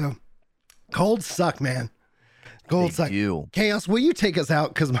failing. And so, colds suck, man. Colds suck. Chaos, will you take us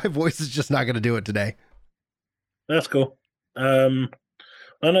out? Because my voice is just not going to do it today. That's cool.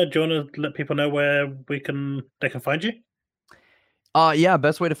 Lana, do you want to let people know where they can find you? Yeah,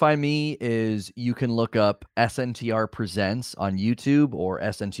 best way to find me is you can look up SNTR Presents on YouTube or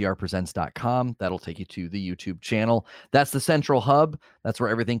sntrpresents.com. That'll take you to the YouTube channel. That's the central hub. That's where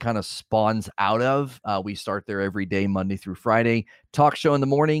everything kind of spawns out of. We start there every day, Monday through Friday. Talk show in the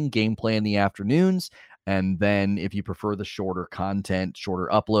morning, gameplay in the afternoons. And then if you prefer the shorter content, shorter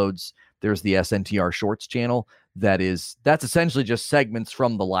uploads, there's the SNTR Shorts channel. That's essentially just segments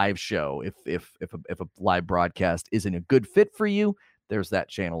from the live show. If a live broadcast isn't a good fit for you, there's that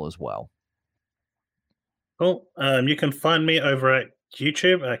channel as well. Cool. You can find me over at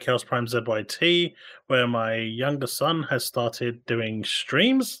YouTube at Chaos Prime ZYT, where my younger son has started doing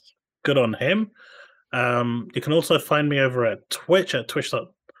streams. Good on him. You can also find me over at Twitch at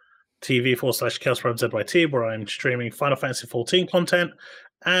twitch.tv/Chaos Prime ZYT, where I'm streaming Final Fantasy XIV content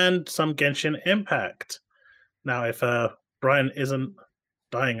and some Genshin Impact. Now, if Brian isn't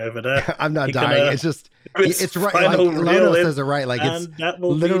dying over there, I'm not dying. It's right. Like Lono says it right. Like, it's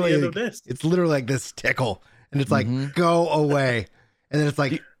literally, it's literally like this tickle, and it's like, go away. And then it's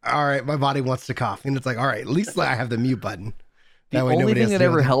like, all right, my body wants to cough, and it's like, all right, at least I have the mute button. The only thing that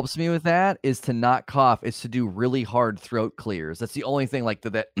ever helps me with that is to not cough. Is to do really hard throat clears. That's the only thing, like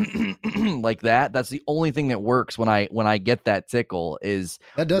that like that. That's the only thing that works when I get that tickle. Is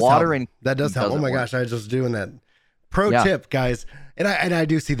that does water help. And that does help. Oh my gosh, I was just doing that. Pro tip, guys, and I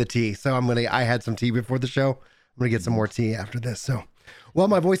do see the tea. So I had some tea before the show. I'm gonna get some more tea after this. So, well,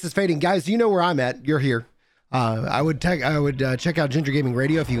 my voice is fading, guys. You know where I'm at. You're here. I would check out Ginger Gaming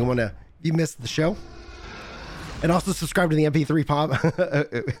Radio if you missed the show. And also subscribe to the MP3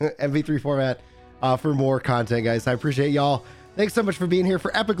 format for more content, guys. I appreciate y'all. Thanks so much for being here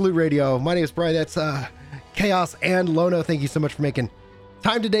for Epic Loot Radio. My name is Brian. That's Chaos and Lono. Thank you so much for making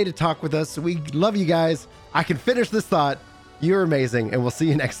time today to talk with us. We love you guys. I can finish this thought. You're amazing. And we'll see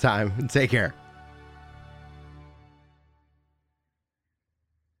you next time. Take care.